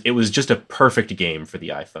it was just a perfect game for the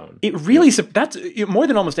iPhone. It really, that's more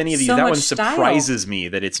than almost any of these. So that much one surprises me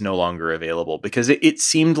that it's no longer available, because it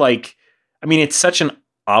seemed like, it's such an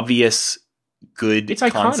obvious good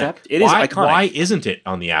concept. It is iconic. Why isn't it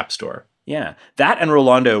on the App Store? Yeah, that and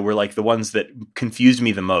Rolando were like the ones that confused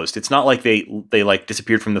me the most. It's not like they like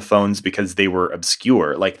disappeared from the phones because they were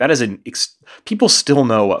obscure. Like, that is people still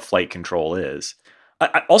know what Flight Control is.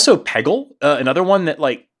 Also, Peggle, another one that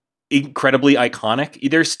like, incredibly iconic.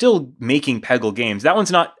 They're still making Peggle games. That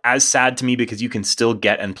one's not as sad to me because you can still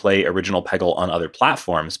get and play original Peggle on other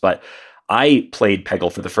platforms. But I played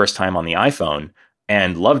Peggle for the first time on the iPhone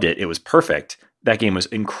and loved it. It was perfect. That game was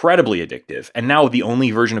incredibly addictive. And now the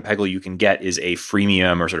only version of Peggle you can get is a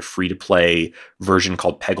freemium or sort of free-to-play version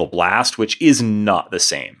called Peggle Blast, which is not the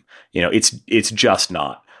same. It's just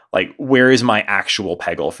not. Like, where is my actual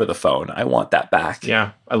Peggle for the phone? I want that back.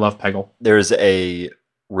 Yeah, I love Peggle. There's a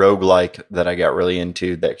roguelike that I got really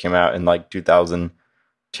into that came out in like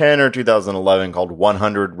 2010 or 2011 called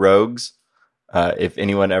 100 Rogues. If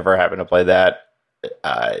anyone ever happened to play that,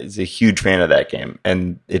 is a huge fan of that game.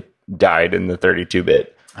 And it died in the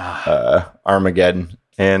 32-bit Armageddon.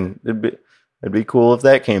 And it'd be cool if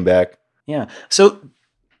that came back. Yeah. So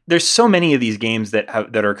there's so many of these games that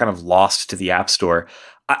are kind of lost to the App Store.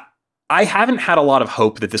 I haven't had a lot of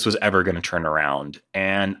hope that this was ever going to turn around.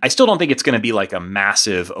 And I still don't think it's going to be like a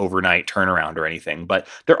massive overnight turnaround or anything. But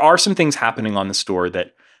there are some things happening on the store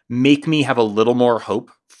that make me have a little more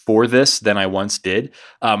hope for this than I once did.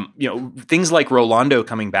 Things like Rolando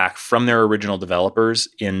coming back from their original developers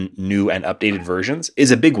in new and updated versions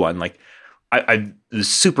is a big one. Like, I was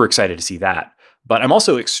super excited to see that. But I'm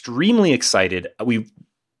also extremely excited. We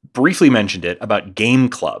briefly mentioned it about Game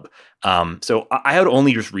Club. So I had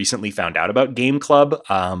only just recently found out about Game Club.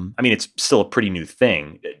 It's still a pretty new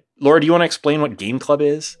thing. Laura, do you want to explain what Game Club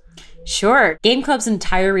is? Sure. Game Club's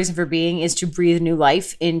entire reason for being is to breathe new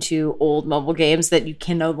life into old mobile games that you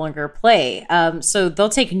can no longer play. So they'll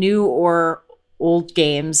take new or old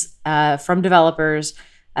games from developers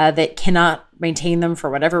that cannot maintain them for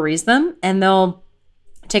whatever reason, and they'll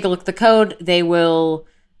take a look at the code. They will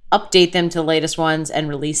update them to the latest ones and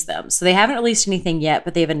release them. So they haven't released anything yet,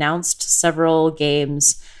 but they've announced several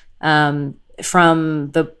games from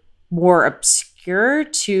the more obscure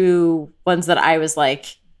to ones that I was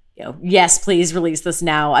like, yes, please release this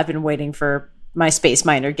now. I've been waiting for my Space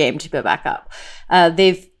Miner game to go back up.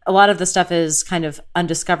 A lot of the stuff is kind of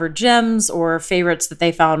undiscovered gems or favorites that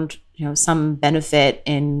they found, some benefit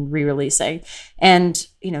in re-releasing. And,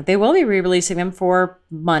 they will be re-releasing them for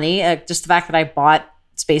money. Just the fact that I bought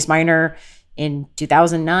Space Miner in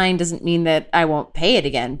 2009 doesn't mean that I won't pay it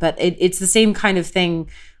again. But it's the same kind of thing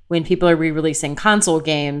when people are re-releasing console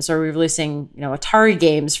games or re-releasing, Atari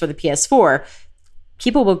games for the PS4.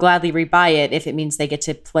 People will gladly rebuy it if it means they get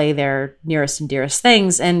to play their nearest and dearest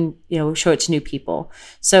things and, show it to new people.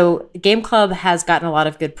 So Game Club has gotten a lot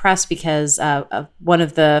of good press because one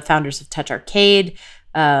of the founders of Touch Arcade,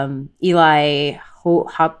 Eli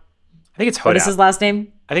Hop. I think it's Hodap. What is his last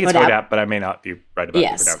name? I think it's Hodap, but I may not be right about the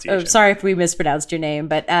pronunciation. Oh, sorry if we mispronounced your name,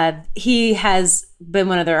 but he has been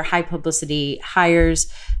one of their high publicity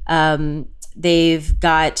hires. They've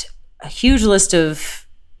got a huge list of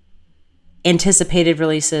anticipated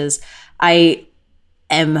releases. I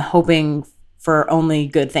am hoping for only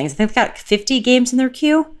good things. I think they've got 50 games in their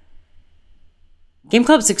queue. Game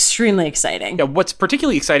Club's extremely exciting. Yeah, what's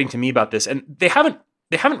particularly exciting to me about this, and they haven't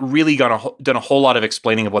really done a whole lot of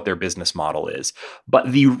explaining of what their business model is,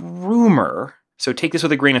 but the rumor So take this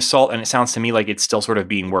with a grain of salt, and it sounds to me like it's still sort of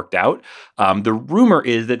being worked out. The rumor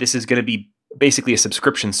is that this is going to be basically a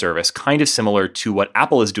subscription service, kind of similar to what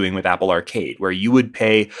Apple is doing with Apple Arcade, where you would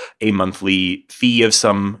pay a monthly fee of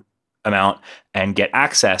some amount and get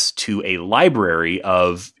access to a library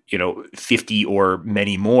of 50 or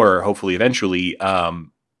many more, hopefully eventually,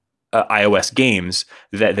 iOS games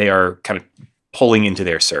that they are kind of pulling into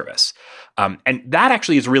their service. And that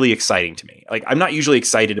actually is really exciting to me. Like, I'm not usually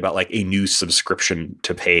excited about like a new subscription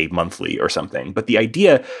to pay monthly or something, but the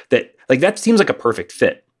idea that that seems like a perfect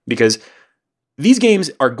fit, because these games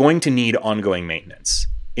are going to need ongoing maintenance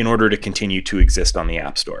in order to continue to exist on the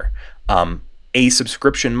App Store. A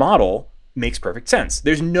subscription model makes perfect sense.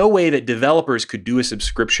 There's no way that developers could do a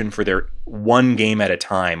subscription for their one game at a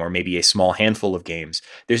time, or maybe a small handful of games.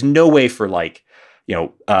 There's no way for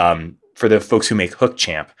for the folks who make Hook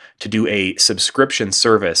Champ to do a subscription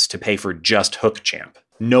service to pay for just Hook Champ.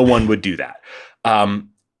 No one would do that.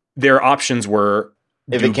 Their options were,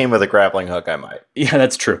 if it came with a grappling hook, I might. Yeah,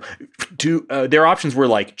 that's true. Their options were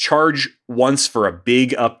like charge once for a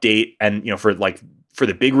big update and for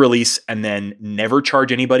the big release, and then never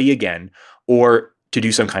charge anybody again, or to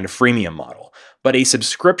do some kind of freemium model. But a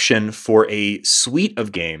subscription for a suite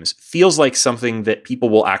of games feels like something that people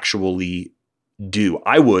will actually do.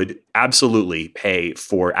 I would absolutely pay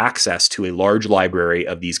for access to a large library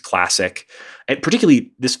of these classic, and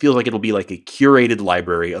particularly this feels like it'll be like a curated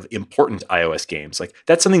library of important iOS games. Like,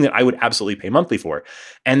 that's something that I would absolutely pay monthly for.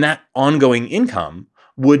 And that ongoing income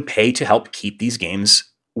would pay to help keep these games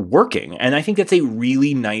working. And I think that's a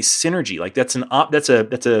really nice synergy. Like, that's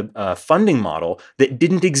a funding model that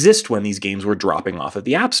didn't exist when these games were dropping off of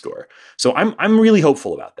the App Store. So I'm really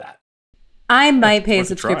hopeful about that. I might pay a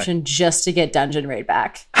subscription just to get Dungeon Raid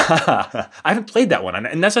back. I haven't played that one,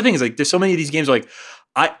 and that's the thing, is like, there's so many of these games. Like,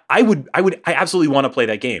 I absolutely want to play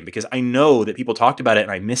that game, because I know that people talked about it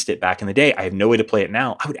and I missed it back in the day. I have no way to play it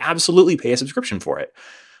now. I would absolutely pay a subscription for it.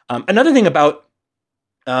 Another thing about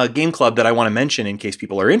Game Club that I want to mention, in case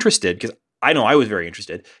people are interested, because I know I was very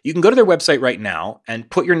interested. You can go to their website right now and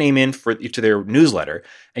put your name in to their newsletter,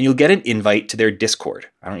 and you'll get an invite to their Discord.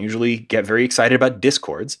 I don't usually get very excited about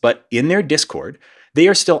Discords, but in their Discord, they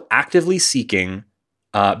are still actively seeking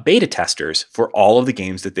beta testers for all of the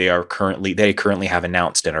games that they currently have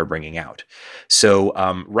announced and are bringing out. So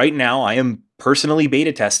right now, I am personally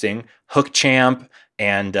beta testing Hook Champ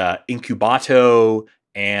and Incubato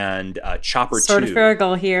and Chopper 2. Sword of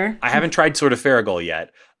Farragle here. I haven't tried Sword of Farragle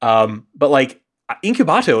yet. But like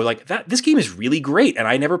Incubato, like this game is really great, and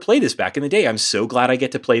I never played this back in the day. I'm so glad I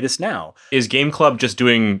get to play this now. Is Game Club just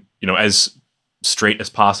doing, as straight as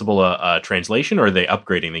possible a translation, or are they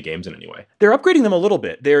upgrading the games in any way? They're upgrading them a little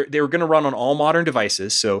bit. They're going to run on all modern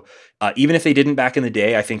devices. So even if they didn't back in the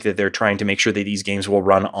day, I think that they're trying to make sure that these games will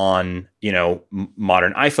run on,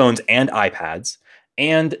 modern iPhones and iPads.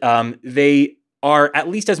 And they are, at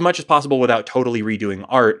least as much as possible without totally redoing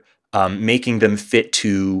art, making them fit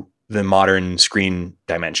to the modern screen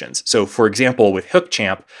dimensions. So, for example, with Hook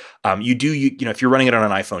Champ, if you're running it on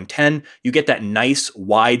an iPhone 10, you get that nice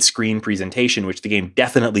widescreen presentation, which the game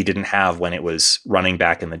definitely didn't have when it was running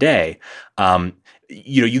back in the day.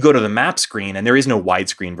 You go to the map screen, and there is no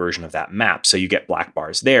widescreen version of that map, so you get black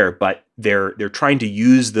bars there. But they're trying to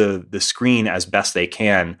use the screen as best they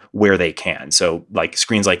can where they can. So, like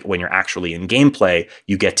screens like when you're actually in gameplay,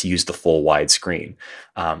 you get to use the full widescreen.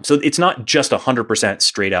 So it's not just 100%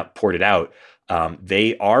 straight up ported out.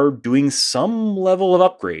 They are doing some level of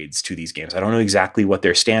upgrades to these games. I don't know exactly what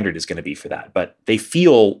their standard is going to be for that, but they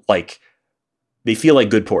feel like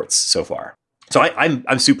good ports so far. So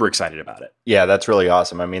I'm super excited about it. Yeah, that's really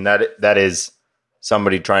awesome. I mean, that is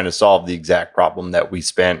somebody trying to solve the exact problem that we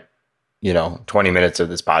spent, 20 minutes of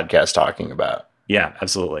this podcast talking about. Yeah,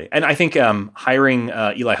 absolutely. And I think hiring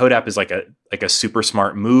Eli Hodap is like a super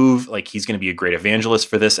smart move. Like, he's going to be a great evangelist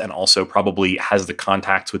for this, and also probably has the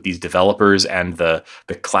contacts with these developers and the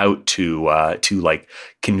clout to like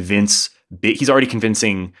convince. He's already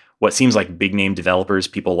convincing what seems like big name developers,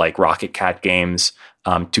 people like Rocket Cat Games,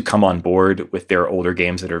 to come on board with their older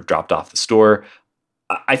games that have dropped off the store.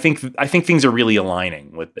 I think things are really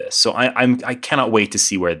aligning with this. So I cannot wait to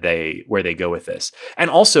see where they go with this. And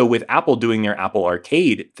also with Apple doing their Apple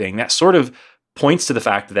Arcade thing, that sort of points to the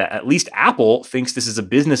fact that at least Apple thinks this is a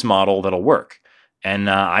business model that'll work. And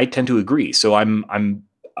I tend to agree. So I'm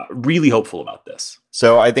really hopeful about this.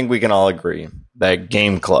 So I think we can all agree that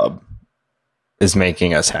Game Club is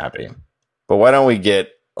making us happy. But why don't we get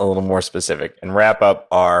a little more specific and wrap up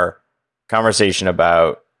our conversation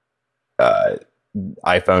about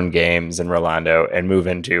iPhone games and Rolando and move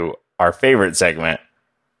into our favorite segment,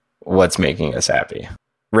 what's making us happy.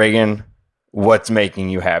 Reagan, What's making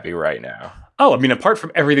you happy right now? Oh, I mean, apart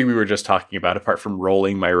from everything we were just talking about, apart from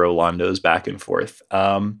rolling my Rolandos back and forth,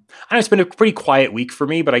 I know it's been a pretty quiet week for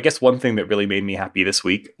me, but I guess one thing that really made me happy this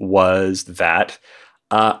week was that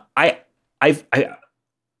so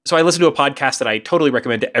I listened to a podcast that I totally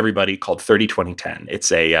recommend to everybody called 30-20-10.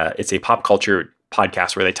 It's a pop culture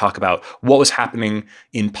podcast where they talk about what was happening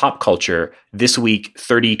in pop culture this week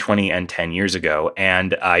 30, 20, and 10 years ago.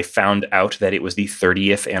 And I found out that it was the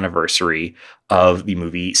 30th anniversary of the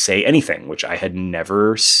movie Say Anything, which I had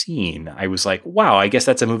never seen. I was like, wow, I guess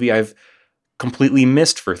that's a movie I've completely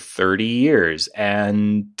missed for 30 years,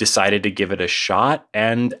 and decided to give it a shot.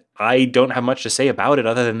 And I don't have much to say about it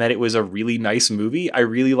other than that it was a really nice movie. I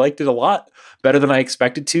really liked it a lot, better than I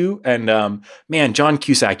expected to. And man, John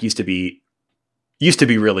Cusack used to be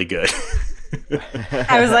really good.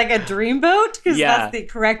 I was like, a dreamboat? Because Yeah. that's the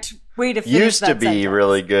correct way to finish Used to that be sentence.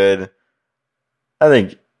 really good. I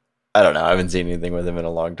don't know. I haven't seen anything with him in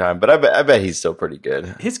a long time, but I bet he's still pretty good.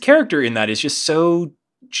 His character in that is just so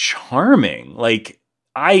charming. Like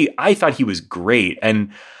I thought he was great.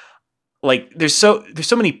 And like there's so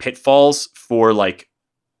many pitfalls for like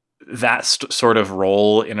that sort of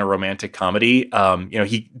role in a romantic comedy.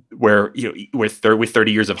 With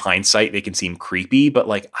 30 years of hindsight, they can seem creepy, but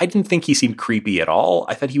like I didn't think he seemed creepy at all.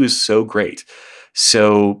 I thought he was so great.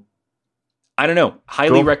 So I don't know.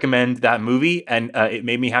 Highly recommend that movie, and it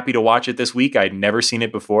made me happy to watch it this week. I'd never seen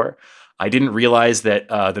it before. I didn't realize that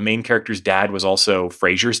the main character's dad was also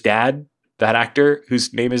Frasier's dad, that actor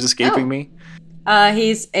whose name is escaping me.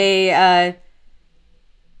 He's a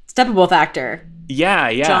Steppenwolf actor. Yeah.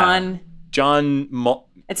 It's not John Mulaney.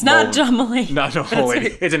 Not John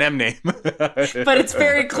Mulaney. It's an M name. But it's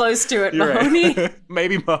very close to it. You're Mahoney? right.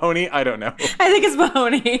 Maybe Mahoney. I don't know. I think it's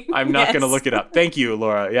Mahoney. I'm not Yes. going to look it up. Thank you,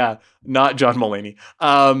 Laura. Yeah, not John Mulaney.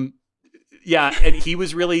 Yeah, and he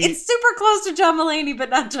was really... It's super close to John Mulaney, but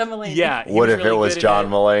not John Mulaney. Yeah. he What if really it was good John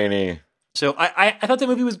at it. Mulaney? So I thought the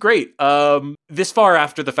movie was great. This far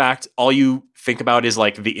after the fact, all you think about is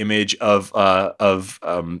like the image of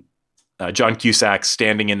John Cusack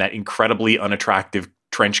standing in that incredibly unattractive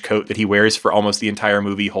trench coat that he wears for almost the entire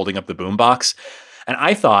movie, holding up the boombox. And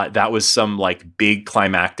I thought that was some like big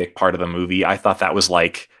climactic part of the movie. I thought that was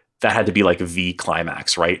like, that had to be like the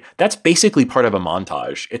climax, right? That's basically part of a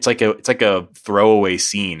montage. It's like a throwaway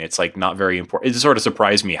scene. It's like not very important. It sort of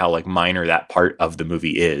surprised me how like minor that part of the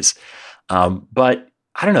movie is. But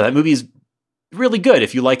I don't know, that movie is really good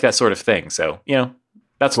if you like that sort of thing. So,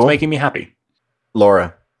 that's Cool. what's making me happy.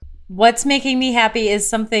 Laura. What's making me happy is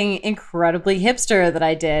something incredibly hipster that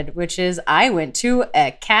I did, which is I went to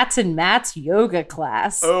a Cats and Mats yoga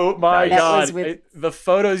class. Oh my That God. was with The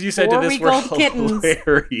photos you sent to this were 4-week-old kittens.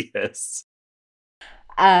 hilarious.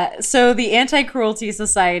 So the Anti-Cruelty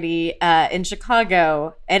Society in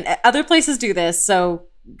Chicago and other places do this. So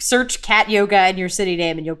search cat yoga in your city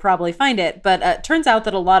name and you'll probably find it. But it turns out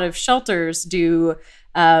that a lot of shelters do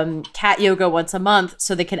cat yoga once a month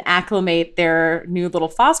so they can acclimate their new little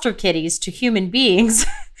foster kitties to human beings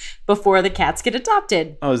before the cats get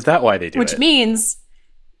adopted. Oh, is that why they do Which it? means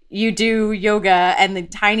you do yoga and the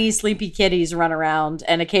tiny sleepy kitties run around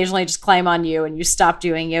and occasionally just climb on you and you stop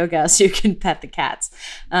doing yoga so you can pet the cats.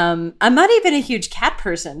 I'm not even a huge cat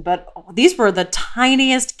person, but these were the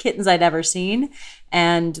tiniest kittens I'd ever seen.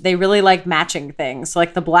 And they really like matching things. So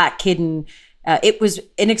like the black kitten, it was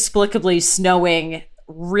inexplicably snowing,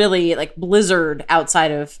 really like blizzard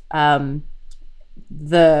outside of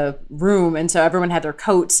the room. And so everyone had their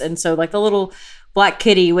coats. And so like the little black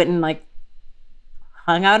kitty went and like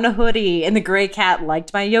hung out in a hoodie, and the gray cat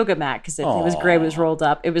liked my yoga mat because it was gray, was rolled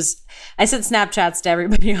up. I sent Snapchats to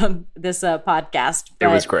everybody on this podcast. It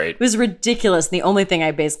was great. It was ridiculous. The only thing I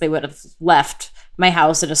basically would have left my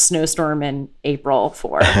house in a snowstorm in April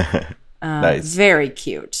for. Nice. Very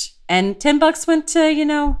cute. And $10 went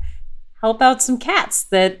to, help out some cats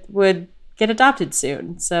that would get adopted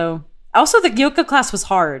soon. So also the yoga class was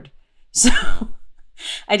hard. So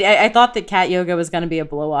I thought that cat yoga was going to be a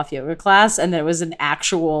blow-off yoga class, and that it was an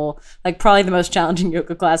actual, like probably the most challenging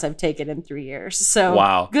yoga class I've taken in 3 years. So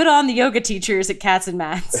Wow. Good on the yoga teachers at Cats and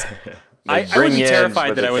Mats. I would bring be in terrified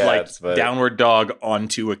with that the I would cats, but- downward dog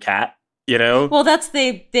onto a cat, you know? Well, that's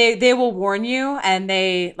they will warn you, and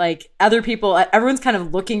they like other people. Everyone's kind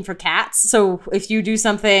of looking for cats. So if you do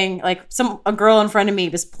something like a girl in front of me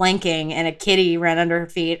was planking and a kitty ran under her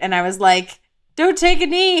feet, and I was like, "Don't take a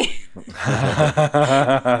knee,"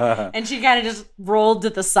 and she kind of just rolled to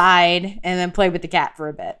the side and then played with the cat for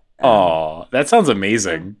a bit. Oh, that sounds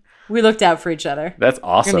amazing. We looked out for each other. That's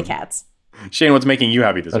awesome. And the cats. Shane, what's making you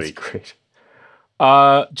happy this That's week? great.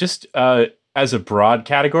 Just as a broad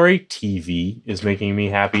category, TV is making me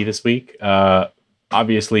happy this week.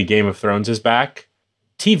 Obviously, Game of Thrones is back.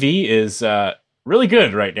 TV is really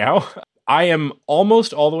good right now. I am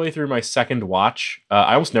almost all the way through my second watch.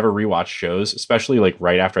 I almost never rewatch shows, especially like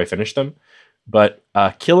right after I finish them. But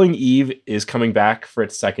Killing Eve is coming back for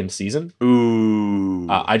its second season. Ooh.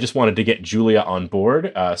 I just wanted to get Julia on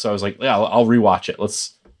board, so I was like, yeah, I'll rewatch it.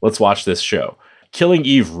 Let's watch this show. Killing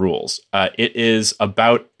Eve rules. It is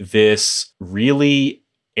about this really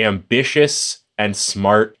ambitious and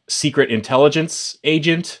smart secret intelligence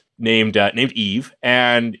agent named Eve,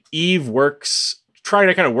 and Eve trying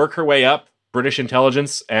to kind of work her way up British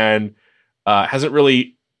intelligence, and hasn't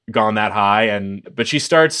really gone that high, but she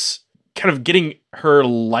starts kind of getting her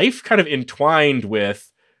life kind of entwined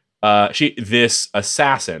with this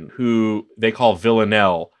assassin who they call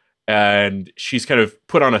Villanelle, and she's kind of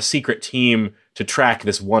put on a secret team to track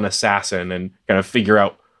this one assassin and kind of figure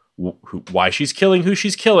out why she's killing who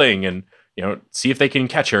she's killing, and see if they can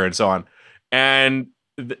catch her and so on. And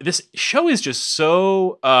this show is just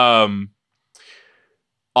so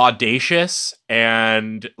audacious,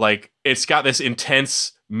 and like it's got this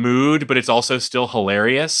intense mood, but it's also still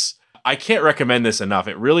hilarious. I can't recommend this enough.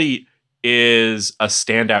 It really is a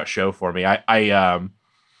standout show for me. I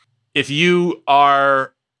if you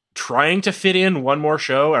are trying to fit in one more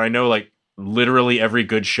show, and I know like literally every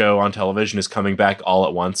good show on television is coming back all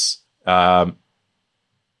at once.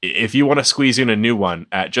 If you want to squeeze in a new one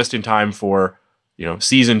just in time for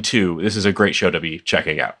season 2, this is a great show to be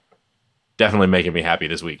checking out. Definitely making me happy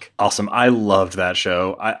this week. Awesome. I loved that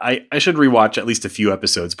show. I should rewatch at least a few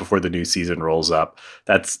episodes before the new season rolls up.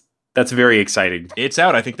 That's very exciting. It's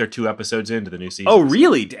out. I think they're 2 episodes into the new season. Oh,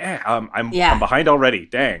 really? Dang. I'm behind already.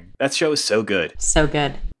 Dang. That show is so good. So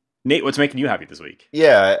good. Nate, what's making you happy this week?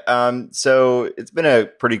 Yeah. So it's been a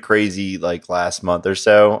pretty crazy last month or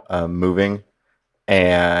so, moving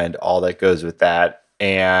and all that goes with that.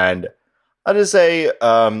 And I'll just say,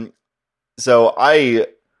 so I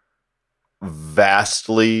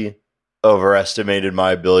vastly overestimated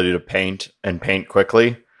my ability to paint and paint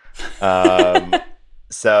quickly.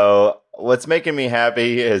 So what's making me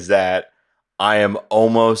happy is that I am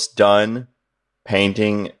almost done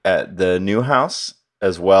painting at the new house,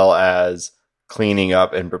 as well as cleaning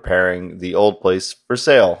up and preparing the old place for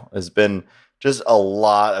sale. It's been just a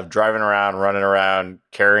lot of driving around, running around,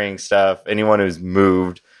 carrying stuff. Anyone who's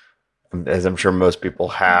moved, as I'm sure most people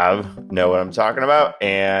have, know what I'm talking about.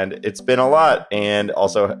 And it's been a lot. And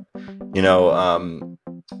also,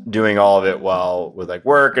 doing all of it while with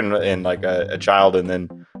work and like a child and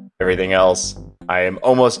then everything else. I am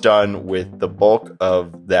almost done with the bulk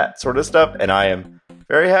of that sort of stuff. And I am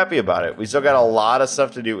very happy about it. We still got a lot of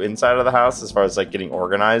stuff to do inside of the house as far as getting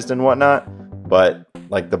organized and whatnot. But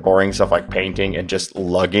the boring stuff like painting and just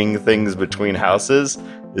lugging things between houses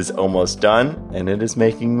is almost done, and it is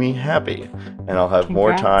making me happy. And I'll have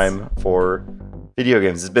more time for video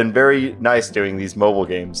games. It's been very nice doing these mobile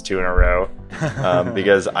games 2 in a row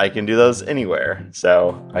because I can do those anywhere.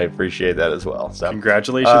 So I appreciate that as well. So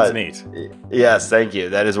congratulations, Nate. Yes, thank you.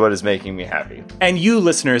 That is what is making me happy. And you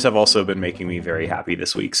listeners have also been making me very happy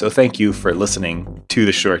this week. So thank you for listening to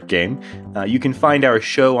The Short Game. You can find our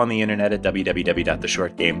show on the internet at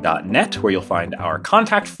www.theshortgame.net, where you'll find our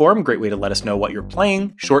contact form. Great way to let us know what you're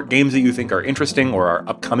playing, short games that you think are interesting or are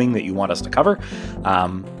upcoming that you want us to cover,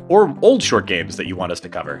 or old short games that you want us to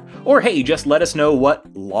cover. Or hey, just let us know what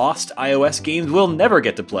lost iOS games we'll never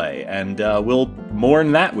get to play, and we'll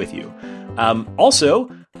mourn that with you. Also,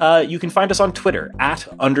 you can find us on Twitter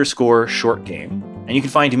 @_shortgame. And you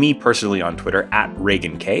can find me personally on Twitter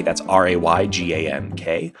 @RayganK. That's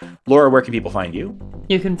RayGanK. Laura, where can people find you?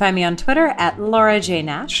 You can find me on Twitter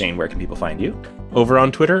 @LauraJNash. Shane, where can people find you? Over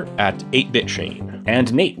on Twitter @8BitShane.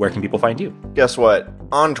 And Nate, where can people find you? Guess what?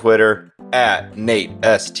 On Twitter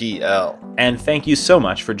 @NateSTL. And thank you so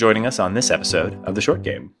much for joining us on this episode of The Short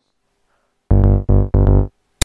Game.